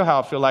 I don't care how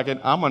I feel like it.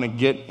 I'm going to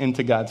get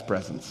into God's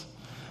presence.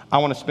 I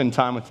want to spend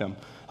time with him.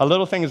 A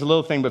little thing is a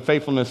little thing, but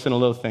faithfulness in a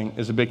little thing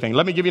is a big thing.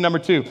 Let me give you number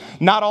 2.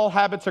 Not all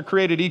habits are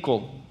created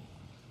equal.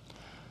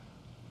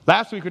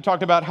 Last week we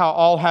talked about how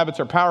all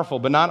habits are powerful,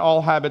 but not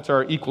all habits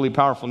are equally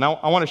powerful. Now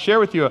I want to share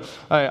with you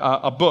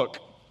a book.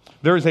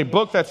 There is a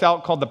book that's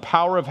out called The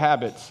Power of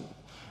Habits.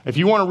 If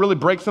you want to really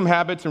break some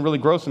habits and really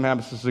grow some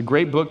habits, this is a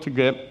great book to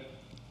get.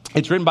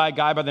 It's written by a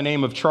guy by the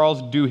name of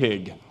Charles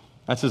Duhigg.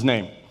 That's his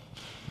name.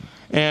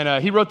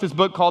 And he wrote this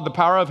book called The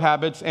Power of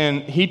Habits,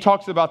 and he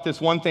talks about this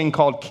one thing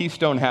called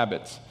keystone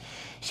habits.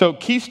 So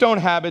keystone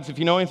habits, if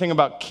you know anything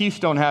about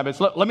keystone habits,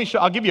 let me show.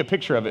 I'll give you a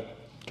picture of it,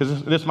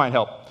 because this might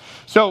help.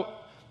 So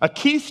a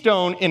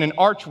keystone in an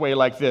archway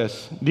like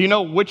this, do you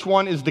know which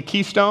one is the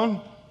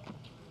keystone?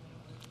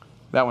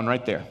 That one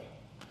right there.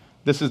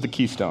 This is the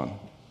keystone,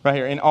 right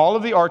here. In all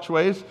of the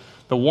archways,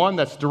 the one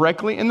that's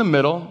directly in the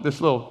middle,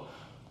 this little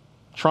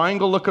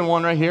triangle-looking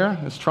one right here,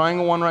 this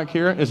triangle one right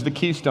here, is the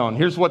keystone.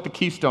 Here's what the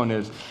keystone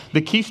is. The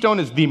keystone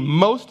is the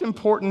most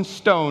important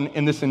stone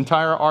in this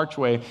entire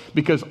archway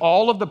because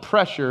all of the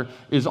pressure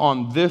is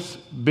on this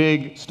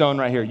big stone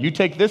right here. You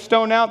take this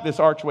stone out,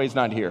 this archway is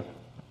not here.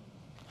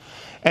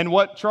 And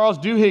what Charles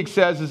Duhigg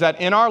says is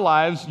that in our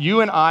lives, you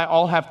and I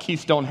all have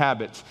keystone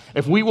habits.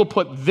 If we will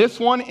put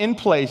this one in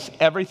place,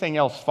 everything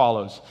else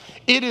follows.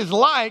 It is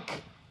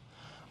like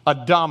a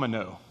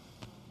domino.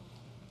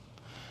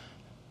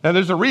 Now,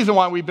 there's a reason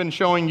why we've been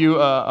showing you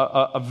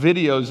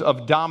videos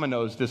of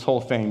dominoes this whole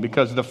thing,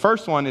 because the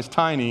first one is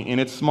tiny and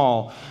it's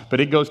small,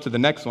 but it goes to the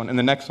next one and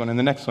the next one and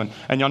the next one.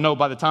 And y'all know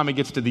by the time it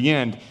gets to the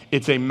end,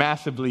 it's a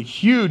massively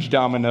huge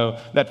domino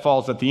that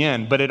falls at the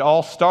end. But it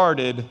all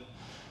started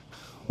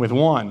with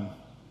one.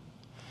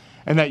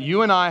 And that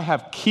you and I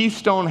have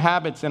keystone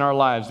habits in our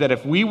lives, that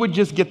if we would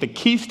just get the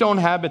keystone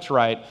habits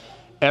right,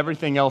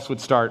 everything else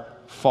would start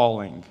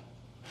falling.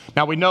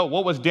 Now, we know,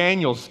 what was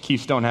Daniel's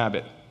keystone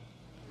habit?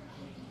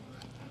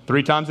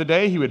 3 times a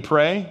day, he would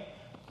pray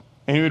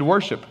and he would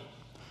worship.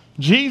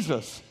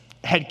 Jesus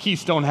had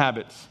keystone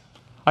habits.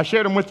 I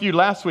shared them with you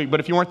last week, but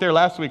if you weren't there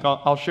last week,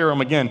 I'll share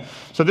them again.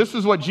 So this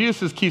is what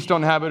Jesus'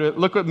 keystone habit is.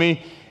 Look with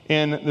me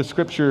in the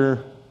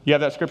scripture. You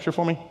have that scripture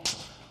for me?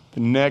 The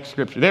next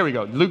scripture. There we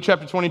go. Luke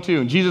chapter 22.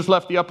 And Jesus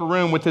left the upper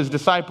room with his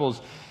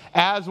disciples,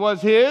 as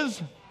was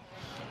his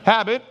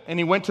habit, and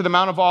he went to the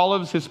Mount of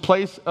Olives, his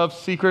place of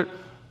secret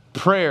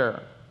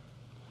prayer.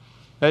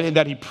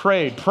 That he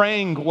prayed.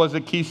 Praying was a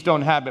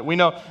keystone habit. We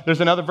know there's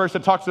another verse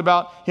that talks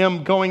about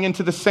him going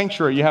into the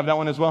sanctuary. You have that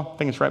one as well? I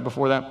think it's right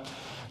before that.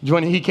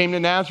 When he came to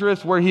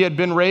Nazareth, where he had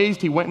been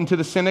raised, he went into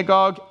the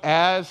synagogue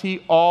as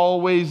he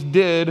always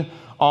did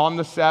on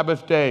the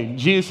Sabbath day.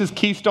 Jesus'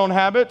 keystone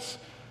habits.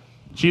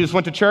 Jesus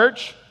went to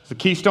church. It's a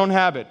keystone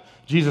habit.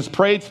 Jesus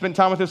prayed, spent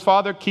time with his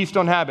Father.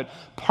 Keystone habit.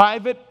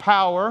 Private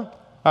power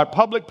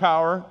public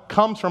power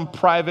comes from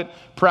private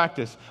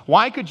practice.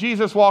 Why could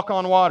Jesus walk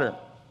on water?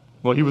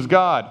 Well, he was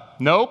God.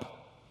 Nope.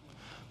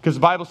 Because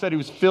the Bible said he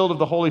was filled with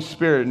the Holy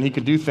Spirit and he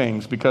could do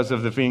things because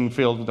of the being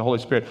filled with the Holy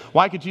Spirit.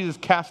 Why could Jesus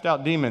cast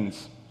out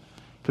demons?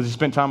 Because he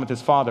spent time with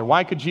his Father.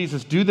 Why could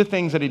Jesus do the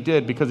things that he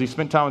did? Because he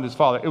spent time with his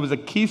Father. It was a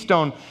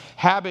keystone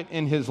habit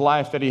in his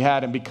life that he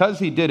had, and because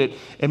he did it,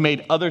 it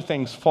made other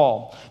things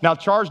fall. Now,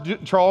 Charles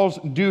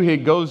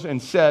Duhigg goes and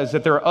says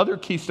that there are other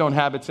keystone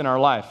habits in our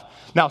life.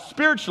 Now,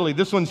 spiritually,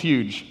 this one's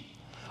huge.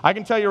 I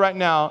can tell you right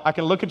now, I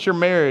can look at your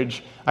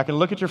marriage, I can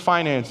look at your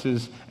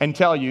finances and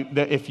tell you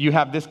that if you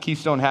have this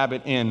keystone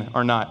habit in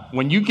or not.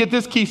 When you get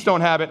this keystone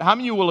habit, how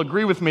many of you will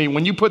agree with me,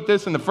 when you put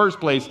this in the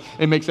first place,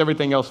 it makes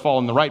everything else fall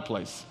in the right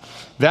place?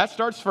 That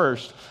starts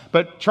first.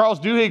 But Charles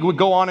Duhigg would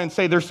go on and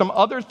say there's some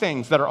other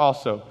things that are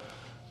also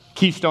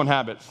keystone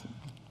habits.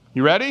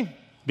 You ready?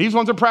 These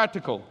ones are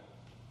practical.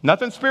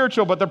 Nothing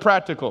spiritual, but they're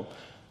practical.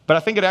 But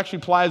I think it actually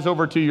applies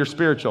over to your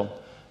spiritual.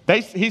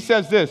 He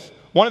says this,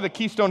 one of the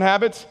keystone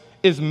habits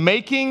is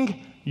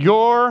making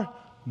your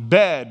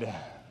bed.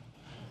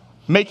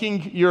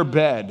 Making your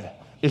bed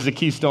is a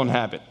keystone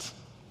habit.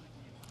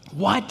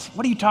 What?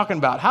 What are you talking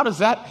about? How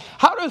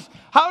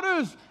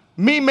does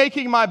me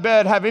making my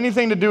bed have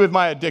anything to do with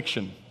my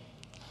addiction?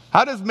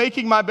 How does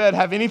making my bed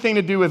have anything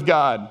to do with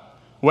God?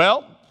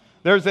 Well,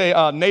 there's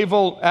a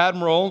naval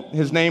admiral.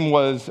 His name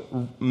was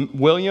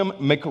William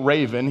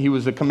McRaven. He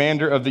was the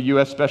commander of the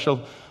U.S.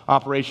 Special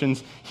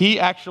Operations. He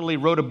actually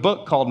wrote a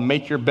book called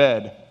Make Your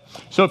Bed.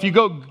 So if you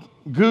go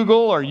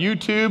Google or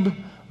YouTube,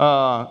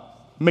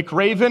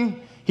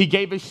 McRaven, he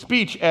gave a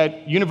speech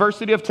at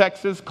University of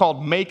Texas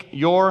called Make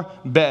Your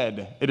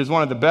Bed. It is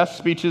one of the best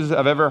speeches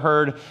I've ever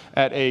heard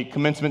at a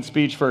commencement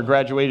speech for a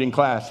graduating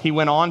class. He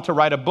went on to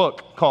write a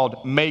book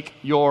called Make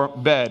Your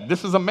Bed.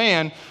 This is a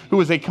man who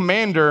was a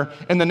commander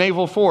in the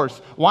naval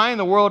force. Why in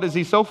the world is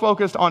he so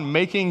focused on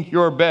making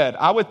your bed?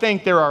 I would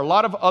think there are a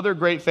lot of other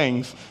great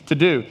things to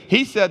do.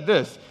 He said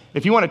this,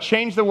 if you want to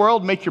change the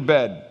world, make your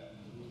bed.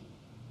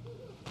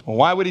 Well,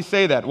 why would he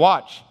say that?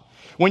 Watch.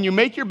 When you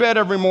make your bed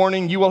every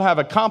morning, you will have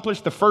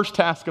accomplished the first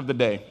task of the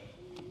day.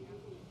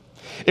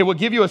 It will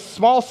give you a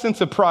small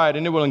sense of pride,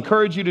 and it will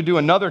encourage you to do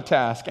another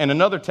task and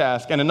another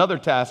task and another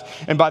task.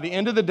 And by the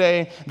end of the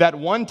day, that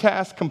one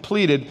task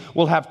completed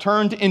will have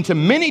turned into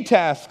many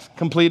tasks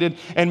completed,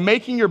 and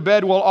making your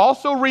bed will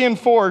also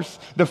reinforce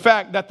the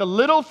fact that the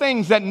little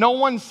things that no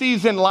one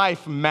sees in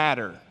life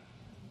matter.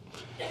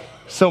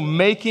 So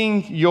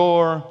making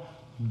your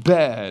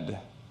bed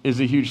is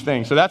a huge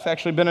thing. So that's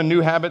actually been a new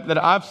habit that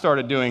I've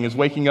started doing, is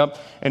waking up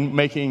and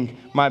making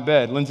my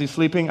bed. Lindsay's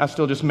sleeping, I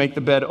still just make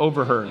the bed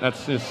over her.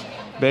 That's just,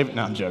 baby.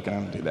 No, I'm joking, I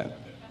don't do that.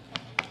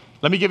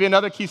 Let me give you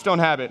another keystone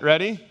habit.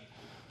 Ready?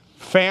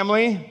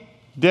 Family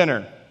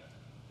dinner.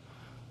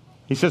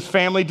 He says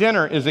family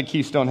dinner is a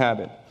keystone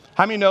habit.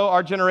 How many know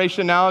our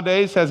generation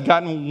nowadays has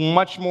gotten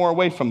much more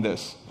away from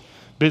this?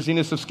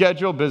 Busyness of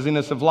schedule,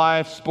 busyness of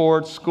life,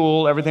 sports,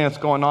 school, everything that's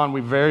going on,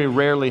 we very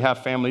rarely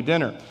have family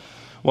dinner.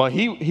 Well,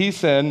 he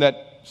said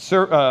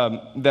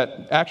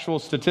that actual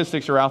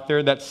statistics are out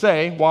there that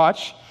say,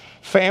 watch,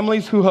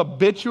 families who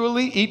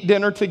habitually eat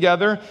dinner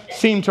together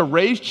seem to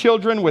raise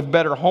children with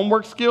better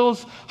homework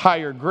skills,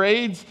 higher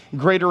grades,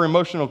 greater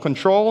emotional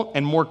control,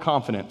 and more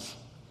confidence.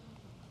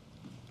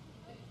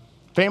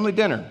 Family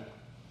dinner.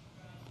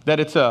 That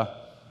it's a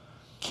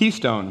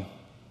keystone.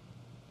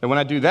 And when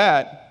I do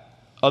that,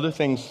 other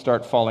things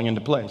start falling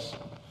into place.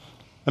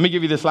 Let me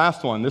give you this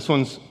last one. This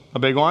one's a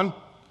big one.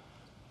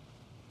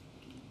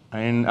 I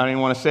didn't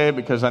want to say it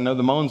because I know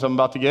the moans I'm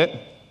about to get.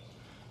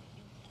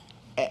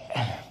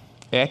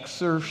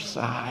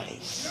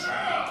 Exercise.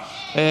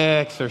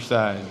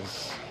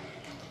 Exercise.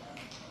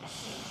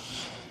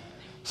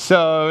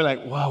 So,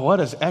 like, wow,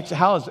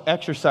 how is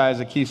exercise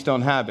a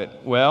keystone habit?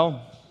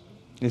 Well,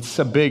 it's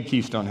a big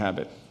keystone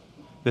habit.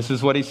 This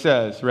is what he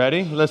says.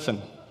 Ready?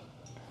 Listen.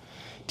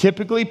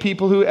 Typically,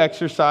 people who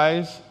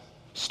exercise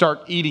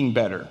start eating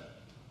better.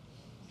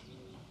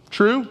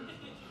 True?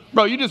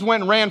 Bro, you just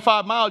went and ran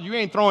 5 miles. You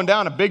ain't throwing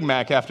down a Big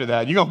Mac after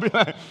that. You're going to be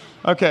like,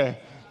 okay,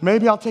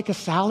 maybe I'll take a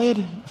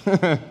salad.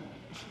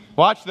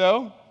 Watch,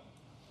 though.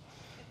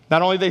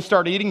 Not only they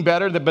start eating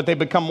better, but they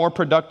become more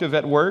productive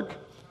at work.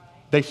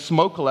 They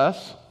smoke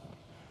less.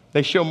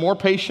 They show more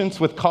patience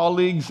with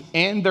colleagues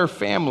and their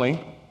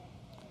family.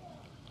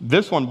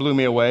 This one blew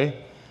me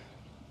away.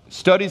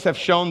 Studies have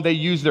shown they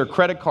use their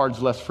credit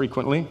cards less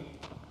frequently.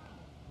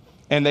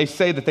 And they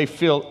say that they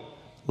feel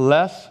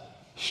less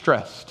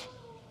stressed.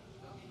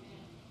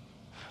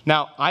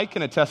 Now, I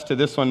can attest to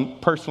this one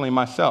personally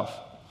myself.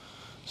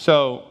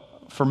 So,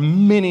 for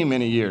many,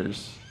 many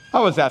years,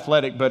 I was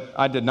athletic, but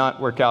I did not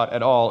work out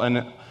at all.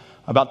 And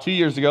about 2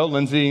 years ago,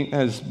 Lindsay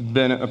has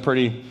been a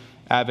pretty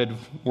avid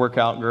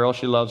workout girl.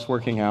 She loves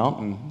working out,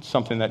 and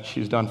something that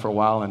she's done for a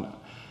while. And I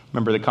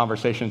remember the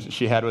conversations that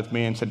she had with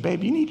me and said,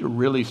 babe, you need to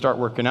really start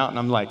working out. And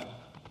I'm like,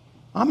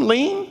 I'm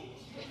lean?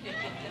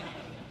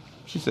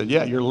 She said,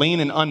 yeah, you're lean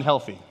and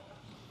unhealthy.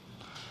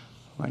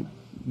 Like,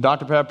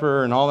 Dr.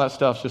 Pepper and all that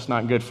stuff's just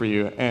not good for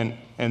you. And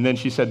And then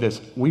she said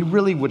this, we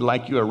really would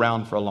like you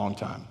around for a long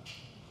time.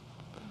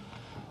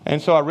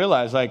 And so I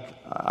realized,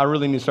 I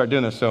really need to start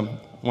doing this. So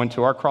went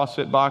to our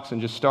CrossFit box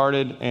and just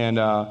started. And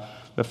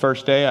the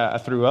first day I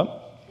threw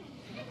up.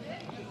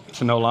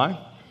 It's no lie.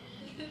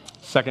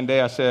 Second day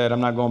I said, I'm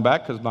not going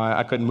back because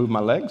I couldn't move my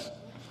legs.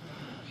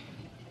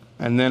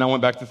 And then I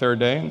went back the third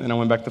day, and then I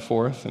went back the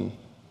fourth and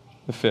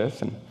the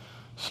fifth, and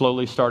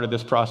slowly started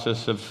this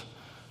process of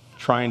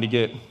trying to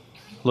get a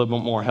little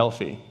bit more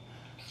healthy.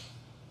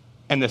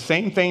 And the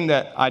same thing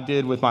that I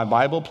did with my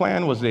Bible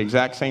plan was the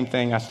exact same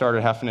thing I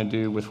started having to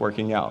do with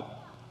working out.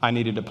 I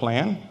needed a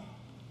plan,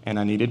 and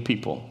I needed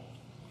people.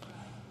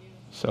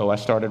 So I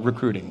started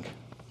recruiting.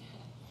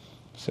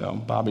 So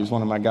Bobby's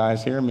one of my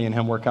guys here. Me and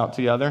him work out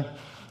together.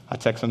 I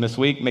text him this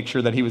week, make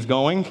sure that he was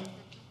going.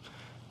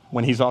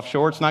 When he's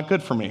offshore, it's not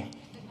good for me.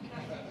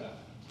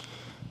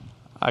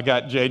 I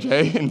got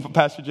JJ and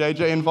Pastor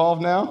JJ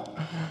involved now,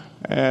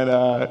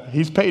 and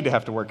he's paid to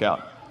have to work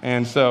out.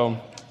 And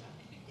so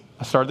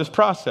I started this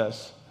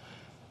process.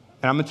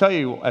 And I'm going to tell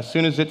you, as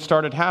soon as it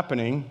started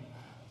happening,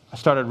 I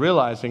started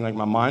realizing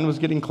my mind was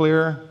getting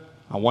clearer.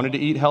 I wanted to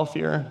eat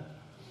healthier.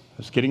 I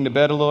was getting to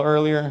bed a little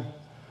earlier.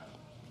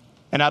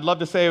 And I'd love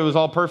to say it was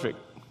all perfect.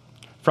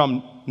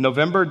 From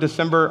November,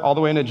 December, all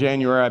the way into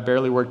January, I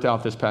barely worked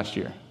out this past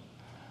year.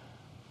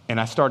 And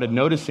I started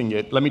noticing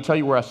it. Let me tell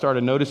you where I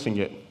started noticing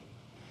it.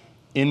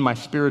 In my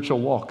spiritual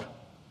walk.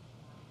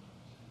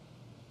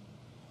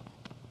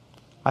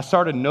 I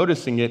started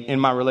noticing it in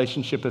my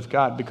relationship with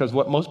God, because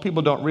what most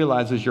people don't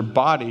realize is your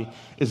body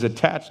is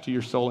attached to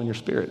your soul and your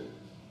spirit.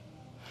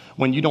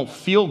 When you don't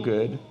feel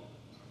good,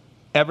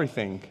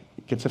 everything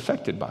gets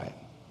affected by it.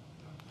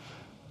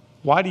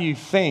 Why do you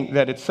think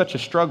that it's such a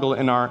struggle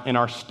in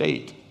our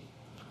state?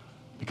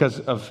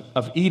 Because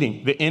of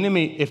eating.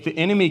 If the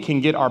enemy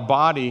can get our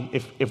body,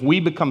 if we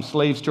become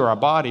slaves to our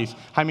bodies,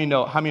 how many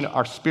know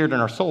our spirit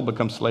and our soul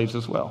become slaves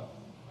as well?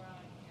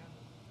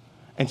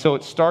 And so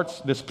it starts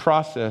this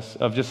process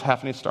of just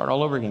having to start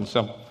all over again.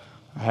 So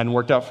I hadn't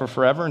worked out for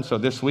forever, and so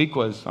this week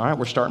was, all right,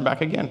 we're starting back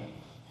again.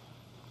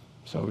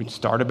 So we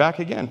started back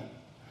again.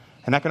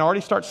 And I can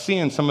already start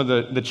seeing some of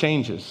the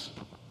changes.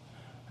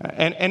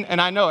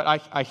 And I know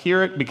it. I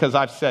hear it because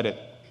I've said it.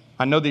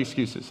 I know the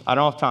excuses. I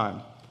don't have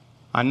time.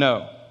 I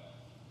know.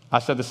 I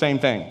said the same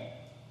thing.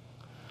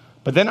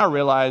 But then I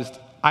realized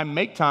I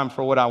make time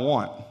for what I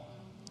want.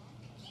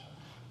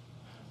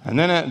 And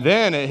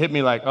then it hit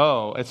me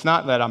oh, it's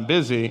not that I'm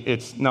busy.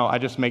 No, I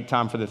just make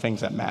time for the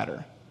things that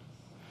matter.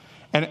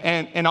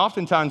 And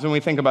oftentimes when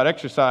we think about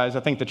exercise, I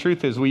think the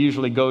truth is we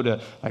usually go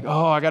to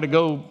oh, I got to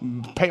go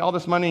pay all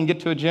this money and get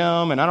to a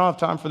gym, and I don't have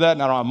time for that,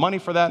 and I don't have money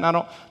for that,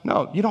 and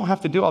no, you don't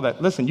have to do all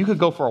that. Listen, you could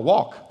go for a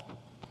walk.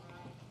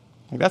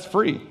 That's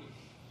free.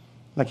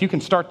 You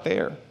can start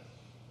there.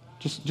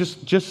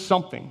 Just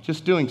something,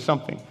 just doing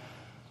something.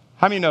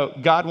 How many know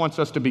God wants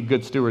us to be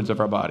good stewards of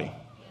our body?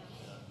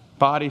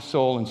 Body,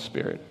 soul, and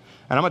spirit.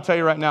 And I'm going to tell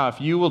you right now, if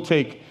you will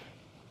take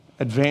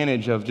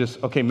advantage of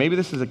okay, maybe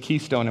this is a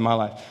keystone in my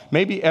life.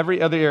 Maybe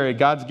every other area,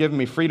 God's given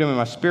me freedom in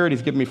my spirit.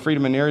 He's given me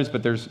freedom in areas,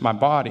 but my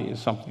body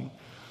is something.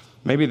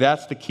 Maybe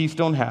that's the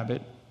keystone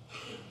habit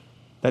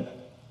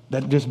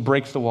that just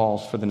breaks the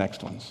walls for the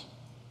next ones.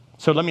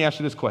 So let me ask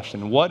you this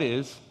question. What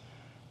is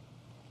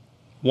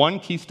one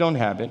keystone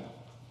habit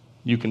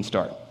you can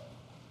start?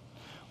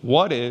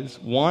 What is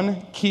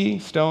one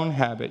keystone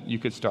habit you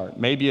could start?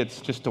 Maybe it's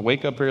just to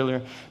wake up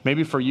earlier.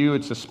 Maybe for you,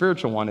 it's a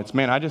spiritual one. It's,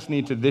 I just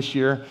need to this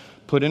year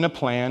put in a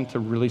plan to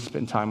really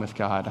spend time with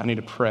God. I need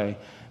to pray.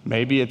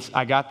 Maybe it's,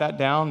 I got that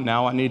down.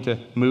 Now I need to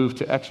move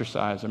to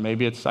exercise. Or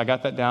maybe it's, I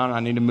got that down. I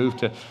need to move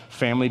to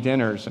family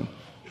dinners. And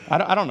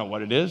I don't know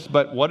what it is,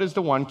 but what is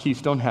the one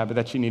keystone habit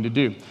that you need to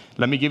do?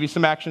 Let me give you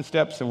some action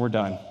steps and we're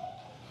done.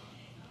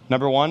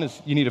 Number one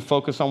is you need to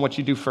focus on what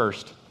you do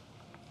first.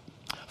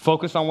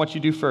 Focus on what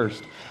you do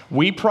first.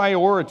 We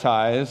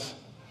prioritize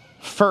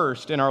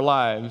first in our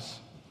lives,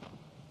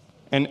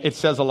 and it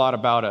says a lot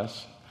about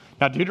us.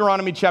 Now,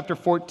 Deuteronomy chapter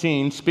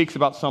 14 speaks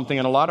about something,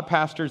 and a lot of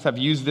pastors have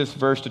used this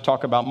verse to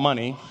talk about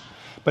money,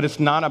 but it's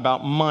not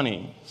about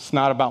money. It's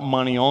not about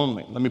money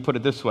only. Let me put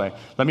it this way.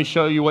 Let me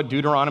show you what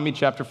Deuteronomy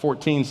chapter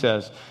 14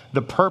 says.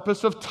 The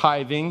purpose of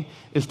tithing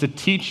is to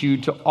teach you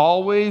to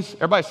always,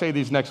 everybody say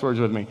these next words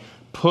with me,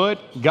 put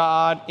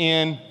God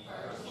in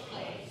first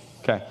place.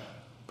 Okay.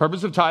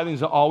 Purpose of tithing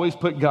is to always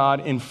put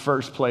God in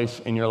first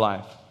place in your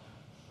life.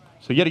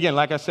 So yet again,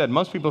 like I said,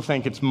 most people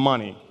think it's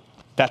money.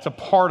 That's a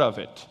part of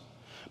it.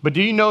 But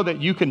do you know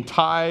that you can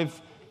tithe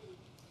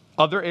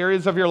other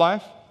areas of your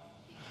life?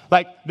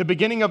 Like the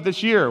beginning of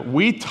this year,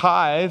 we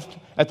tithed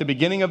at the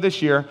beginning of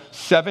this year,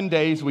 7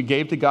 days we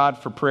gave to God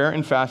for prayer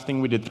and fasting.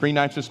 We did 3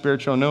 nights of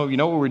spiritual. No, you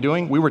know what we were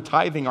doing? We were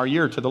tithing our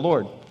year to the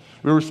Lord.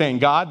 We were saying,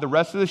 God, the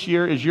rest of this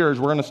year is yours.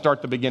 We're going to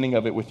start the beginning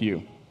of it with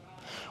you.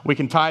 We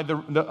can tithe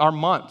our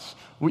months.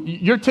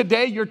 You're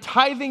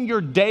tithing your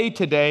day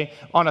today.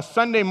 On a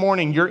Sunday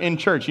morning, you're in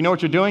church. You know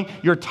what you're doing?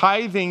 You're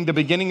tithing the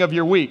beginning of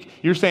your week.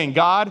 You're saying,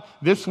 God,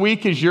 this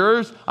week is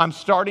yours. I'm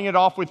starting it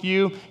off with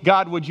you.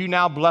 God, would you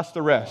now bless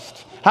the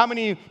rest? How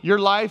many, your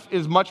life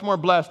is much more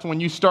blessed when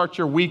you start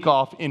your week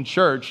off in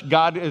church?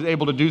 God is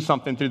able to do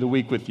something through the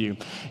week with you.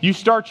 You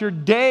start your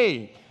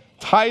day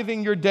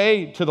tithing your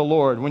day to the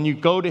Lord. When you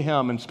go to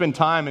him and spend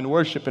time in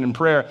worship and in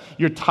prayer,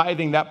 you're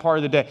tithing that part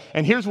of the day.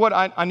 And here's what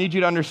I need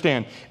you to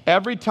understand.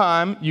 Every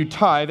time you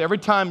tithe, every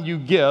time you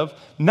give,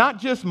 not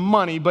just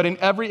money, but in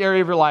every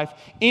area of your life,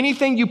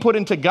 anything you put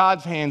into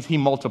God's hands, he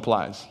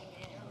multiplies.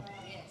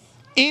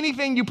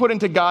 Anything you put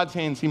into God's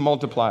hands, he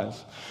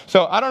multiplies.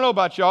 So I don't know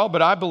about y'all,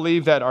 but I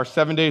believe that our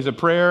 7 days of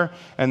prayer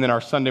and then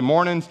our Sunday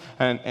mornings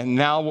and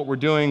now what we're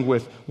doing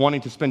with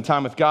wanting to spend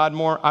time with God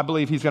more, I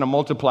believe he's going to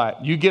multiply it.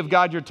 You give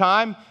God your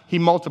time, he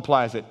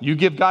multiplies it. You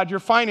give God your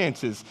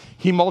finances,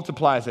 he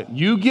multiplies it.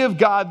 You give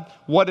God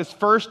what is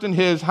first in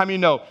his, how many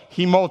know?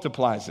 He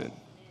multiplies it.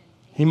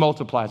 He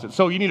multiplies it.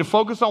 So you need to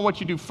focus on what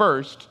you do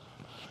first.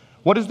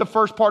 What does the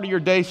first part of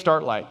your day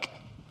start like?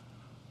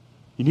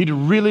 You need to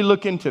really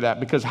look into that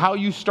because how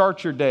you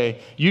start your day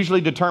usually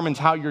determines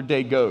how your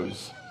day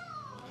goes.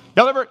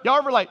 Y'all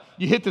ever like,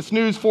 you hit the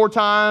snooze 4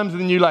 times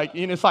and then you like,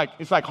 you know, it's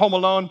like Home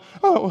Alone.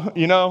 Oh,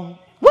 you know,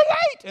 we're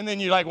late. And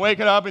then you like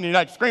waking up and you're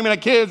like screaming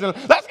at kids and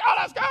let's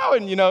go.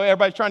 And you know,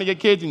 everybody's trying to get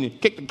kids and you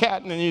kick the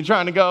cat and then you're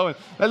trying to go and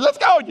let's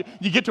go.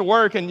 You get to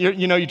work and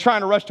you're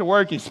trying to rush to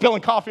work. You're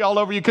spilling coffee all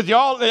over you because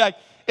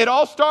it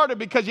all started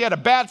because you had a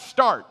bad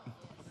start.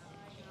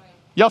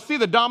 Y'all see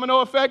the domino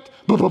effect?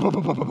 Boom, boom, boom,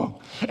 boom, boom, boom.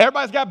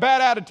 Everybody's got bad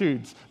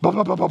attitudes. Boom,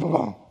 boom, boom, boom, boom,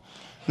 boom.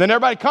 Then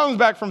everybody comes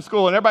back from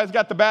school and everybody's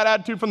got the bad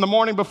attitude from the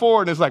morning before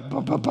and it's like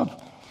boom, boom, boom.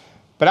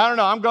 But I don't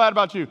know, I'm glad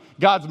about you.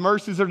 God's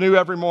mercies are new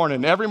every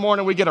morning. Every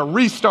morning we get a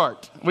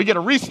restart.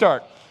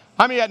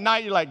 How many at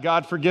night you're like,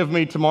 God, forgive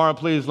me tomorrow,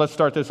 please. Let's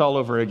start this all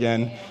over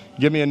again.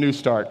 Give me a new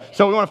start.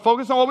 So we want to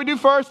focus on what we do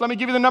first. Let me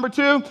give you the number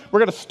 2. We're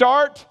going to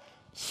start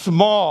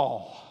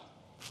small.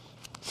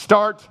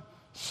 Start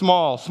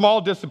small.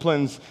 Small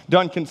disciplines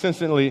done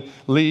consistently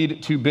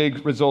lead to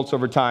big results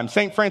over time.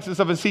 St. Francis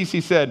of Assisi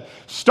said,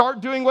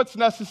 start doing what's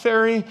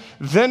necessary,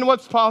 then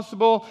what's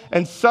possible,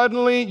 and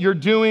suddenly you're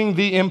doing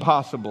the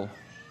impossible.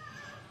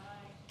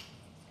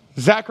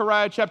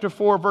 Zechariah chapter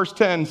 4, verse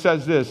 10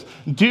 says this,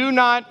 do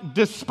not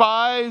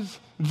despise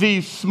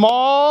these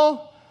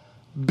small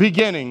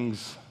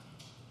beginnings,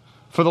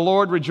 for the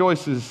Lord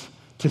rejoices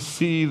to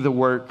see the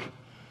work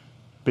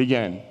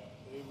begin.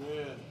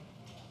 Amen.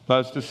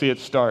 Loves to see it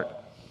start.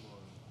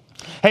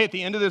 Hey, at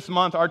the end of this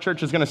month, our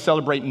church is going to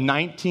celebrate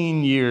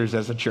 19 years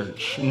as a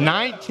church.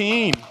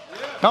 19.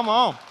 Come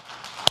on.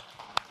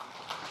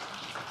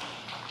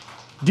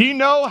 Do you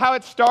know how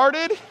it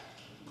started?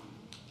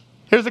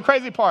 Here's the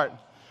crazy part.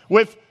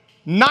 With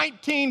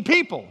 19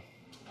 people.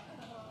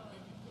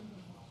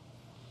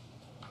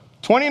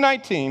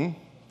 2019,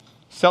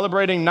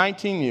 celebrating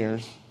 19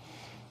 years.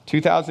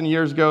 2,000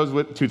 years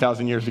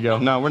ago.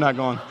 No, we're not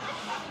going.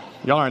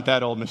 Y'all aren't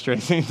that old, Miss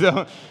Tracy.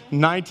 So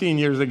 19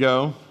 years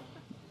ago,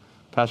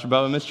 Pastor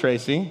Bubba and Miss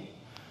Tracy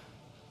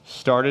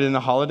started in the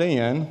Holiday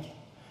Inn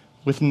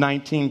with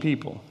 19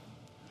 people.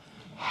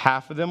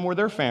 Half of them were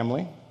their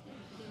family,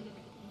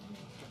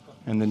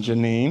 and then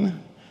Janine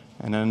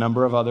and a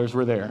number of others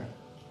were there.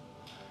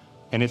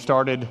 And it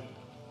started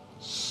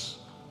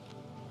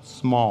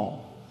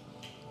small.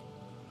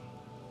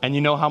 And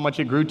you know how much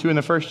it grew to in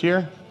the first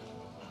year?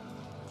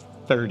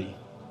 30.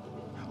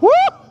 Woo!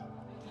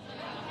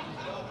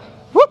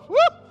 Whoop,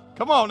 whoop!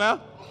 Come on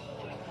now.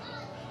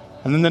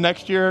 And then the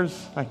next year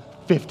is like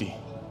 50.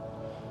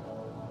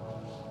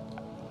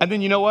 And then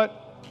you know what?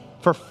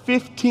 For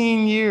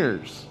 15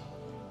 years,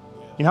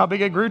 you know how big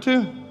it grew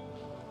to?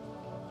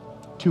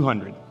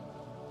 200.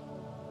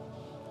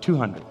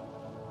 200.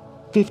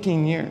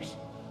 15 years.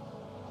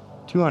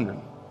 200.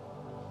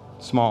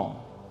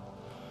 Small.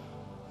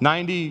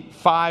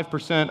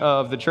 95%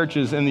 of the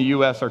churches in the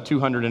U.S. are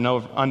 200 and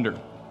under.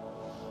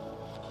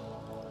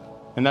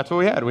 And that's what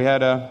we had. We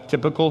had a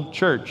typical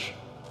church.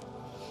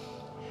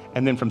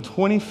 And then from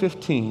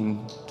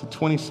 2015 to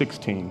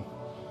 2016, you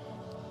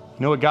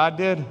know what God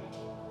did?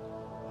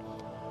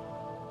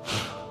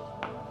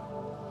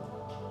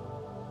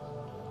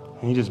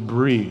 And he just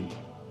breathed.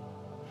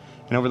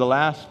 And over the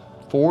last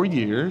 4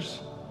 years,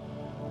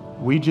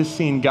 we just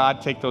seen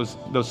God take those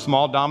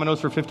small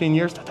dominoes for 15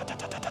 years to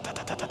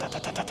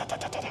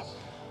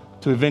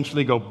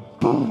eventually go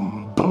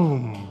boom,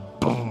 boom,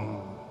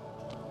 boom.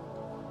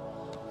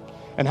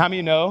 And how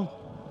many know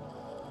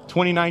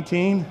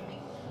 2019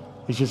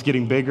 is just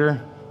getting bigger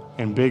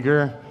and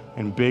bigger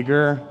and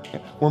bigger.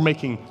 We're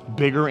making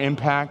bigger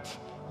impact,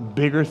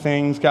 bigger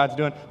things God's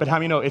doing. But how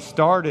many know it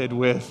started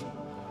with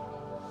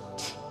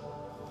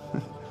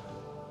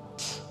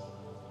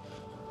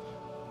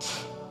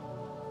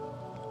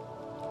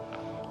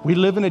We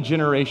live in a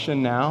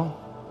generation now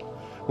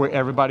where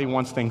everybody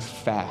wants things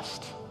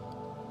fast.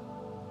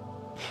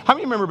 How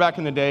many remember back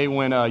in the day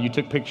when you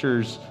took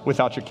pictures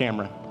without your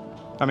camera?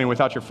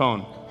 Without your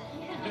phone.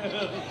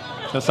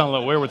 That sounds a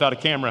little weird without a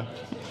camera.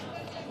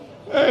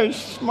 Hey,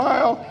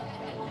 smile.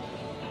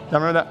 Y'all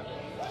remember that?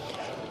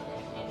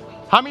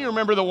 How many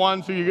remember the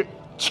ones who you get...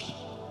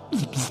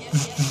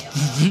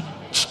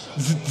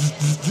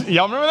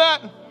 Y'all remember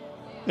that?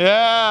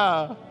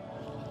 Yeah.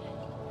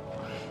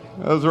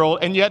 Those are old.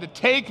 And you had to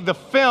take the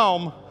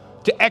film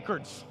to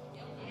Eckerd's.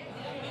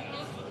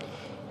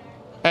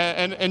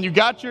 And you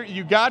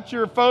got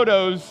your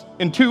photos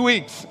in 2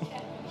 weeks.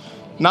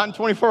 Not in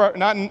 24 hours,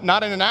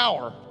 not in an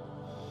hour.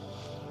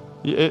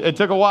 It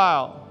took a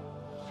while.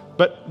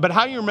 But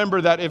how do you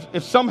remember that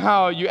if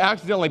somehow you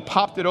accidentally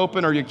popped it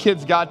open or your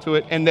kids got to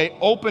it and they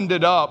opened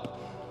it up,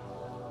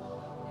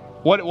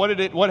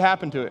 what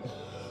happened to it?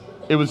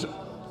 It was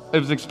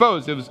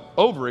exposed. It was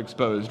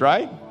overexposed,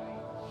 right?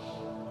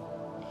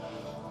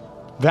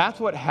 That's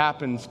what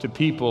happens to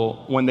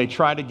people when they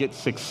try to get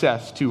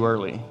success too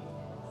early.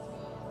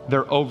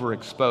 They're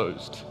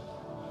overexposed.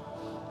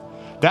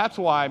 That's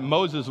why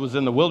Moses was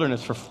in the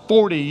wilderness for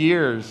 40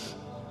 years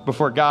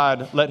before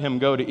God let him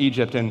go to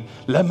Egypt and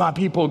let my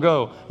people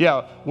go.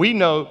 Yeah, we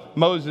know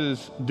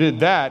Moses did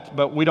that,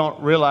 but we don't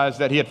realize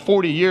that he had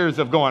 40 years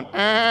of going,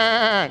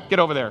 get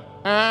over there,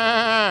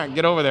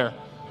 get over there.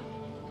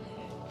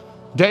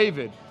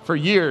 David, for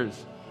years,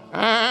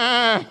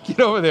 get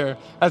over there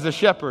as a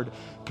shepherd,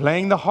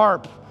 playing the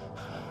harp,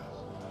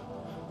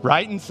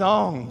 writing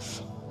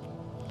songs.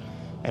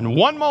 And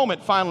one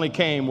moment finally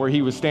came where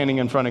he was standing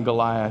in front of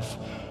Goliath.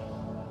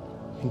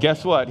 And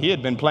guess what? He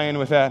had been playing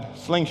with that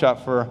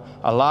slingshot for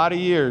a lot of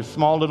years,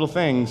 small little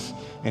things.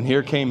 And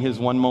here came his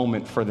one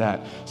moment for that.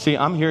 See,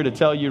 I'm here to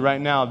tell you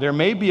right now, there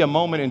may be a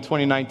moment in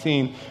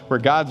 2019 where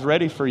God's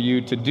ready for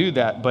you to do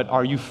that. But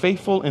are you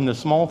faithful in the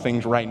small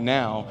things right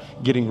now,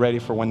 getting ready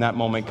for when that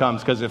moment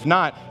comes? Because if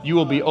not, you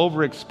will be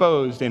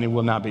overexposed and it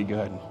will not be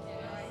good.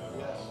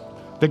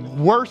 The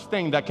worst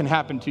thing that can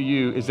happen to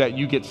you is that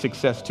you get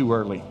success too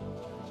early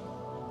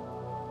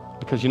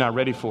because you're not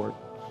ready for it.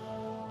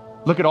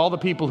 Look at all the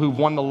people who've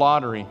won the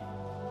lottery.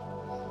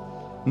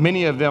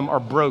 Many of them are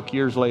broke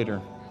years later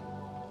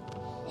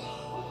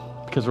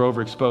because they're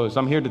overexposed.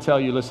 I'm here to tell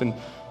you, listen,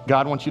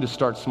 God wants you to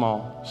start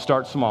small.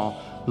 Start small.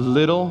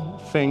 Little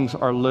things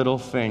are little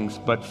things,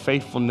 but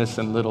faithfulness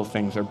in little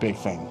things are big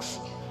things.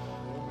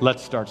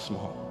 Let's start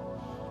small.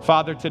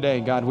 Father,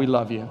 today, God, we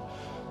love you.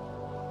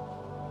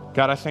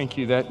 God, I thank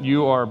you that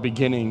you are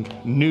beginning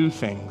new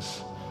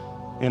things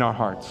in our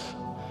hearts.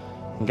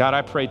 And God,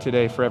 I pray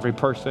today for every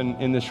person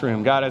in this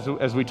room. God,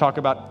 as we talk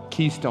about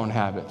keystone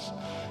habits,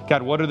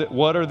 God, what are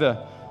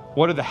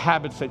the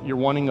habits that you're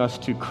wanting us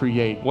to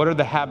create? What are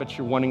the habits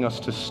you're wanting us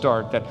to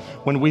start? That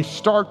when we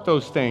start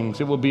those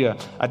things, it will be a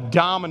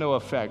domino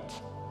effect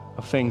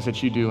of things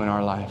that you do in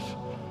our life.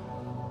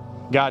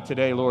 God,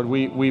 today, Lord,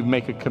 we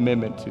make a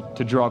commitment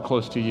to draw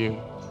close to you.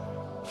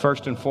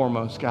 First and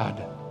foremost,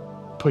 God,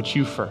 put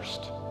you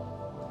first.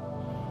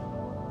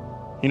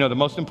 You know, the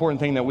most important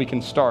thing that we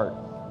can start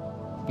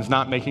is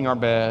not making our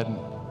bed,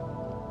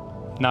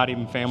 not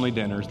even family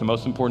dinners. The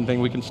most important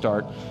thing we can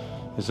start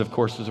is, of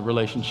course, a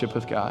relationship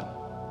with God.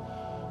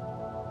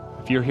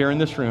 If you're here in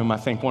this room, I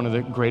think one of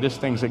the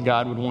greatest things that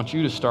God would want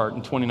you to start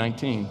in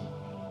 2019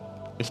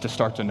 is to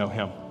start to know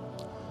him.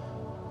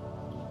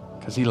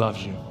 Because he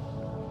loves you.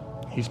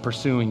 He's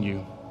pursuing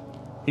you.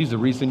 He's the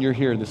reason you're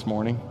here this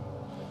morning.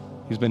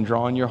 He's been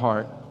drawing your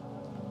heart.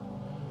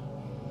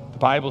 The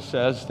Bible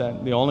says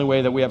that the only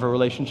way that we have a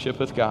relationship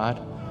with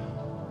God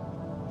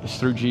is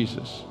through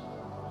Jesus.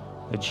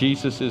 That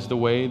Jesus is the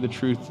way, the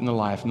truth, and the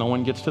life. No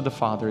one gets to the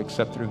Father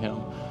except through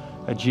him.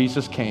 That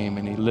Jesus came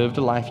and he lived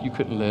a life you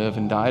couldn't live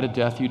and died a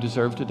death you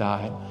deserved to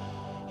die.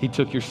 He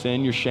took your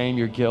sin, your shame,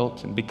 your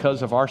guilt, and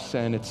because of our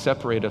sin, it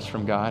separated us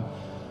from God.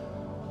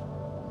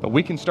 But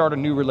we can start a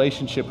new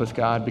relationship with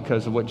God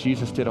because of what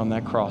Jesus did on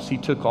that cross. He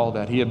took all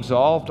that. He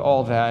absolved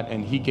all that,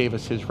 and he gave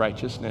us his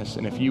righteousness.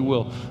 And if you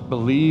will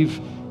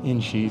believe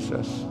in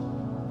Jesus,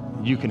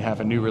 you can have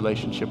a new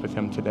relationship with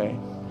him today.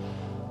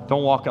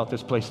 Don't walk out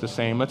this place the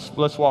same.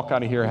 Let's walk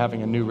out of here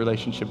having a new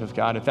relationship with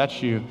God. If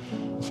that's you,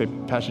 say,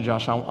 Pastor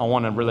Josh, I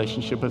want a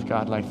relationship with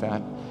God like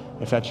that.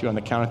 If that's you, on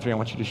the count of three, I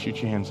want you to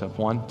shoot your hands up.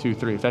 1, 2,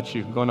 3. If that's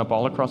you, going up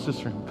all across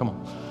this room. Come on.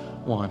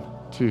 1,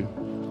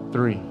 2,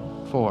 3,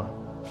 4,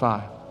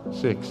 5,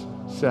 6,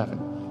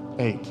 7,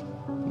 8,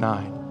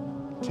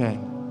 9,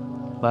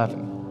 10,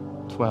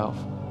 11,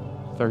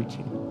 12,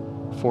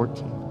 13,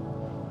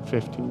 14,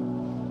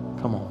 15.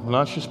 Come on. Well,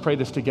 let's just pray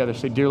this together.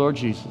 Say, dear Lord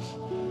Jesus,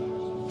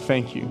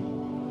 thank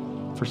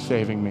you for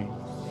saving me.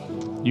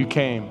 You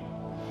came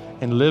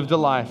and lived a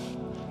life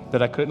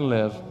that I couldn't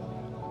live.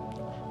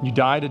 You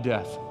died a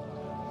death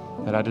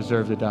that I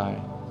deserved to die.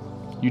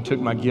 You took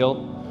my guilt,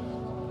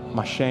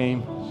 my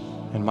shame,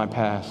 and my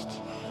past.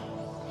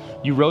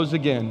 You rose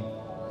again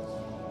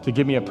to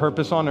give me a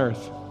purpose on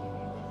earth,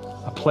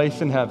 a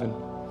place in heaven,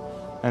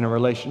 and a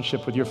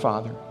relationship with your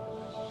Father.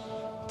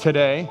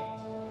 Today,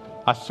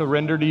 I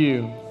surrender to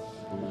you.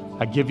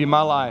 I give you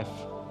my life.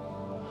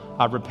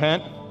 I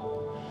repent,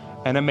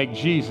 and I make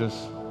Jesus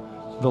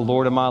the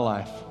Lord of my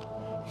life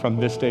from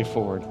this day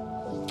forward.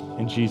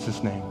 In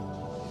Jesus' name,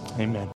 amen.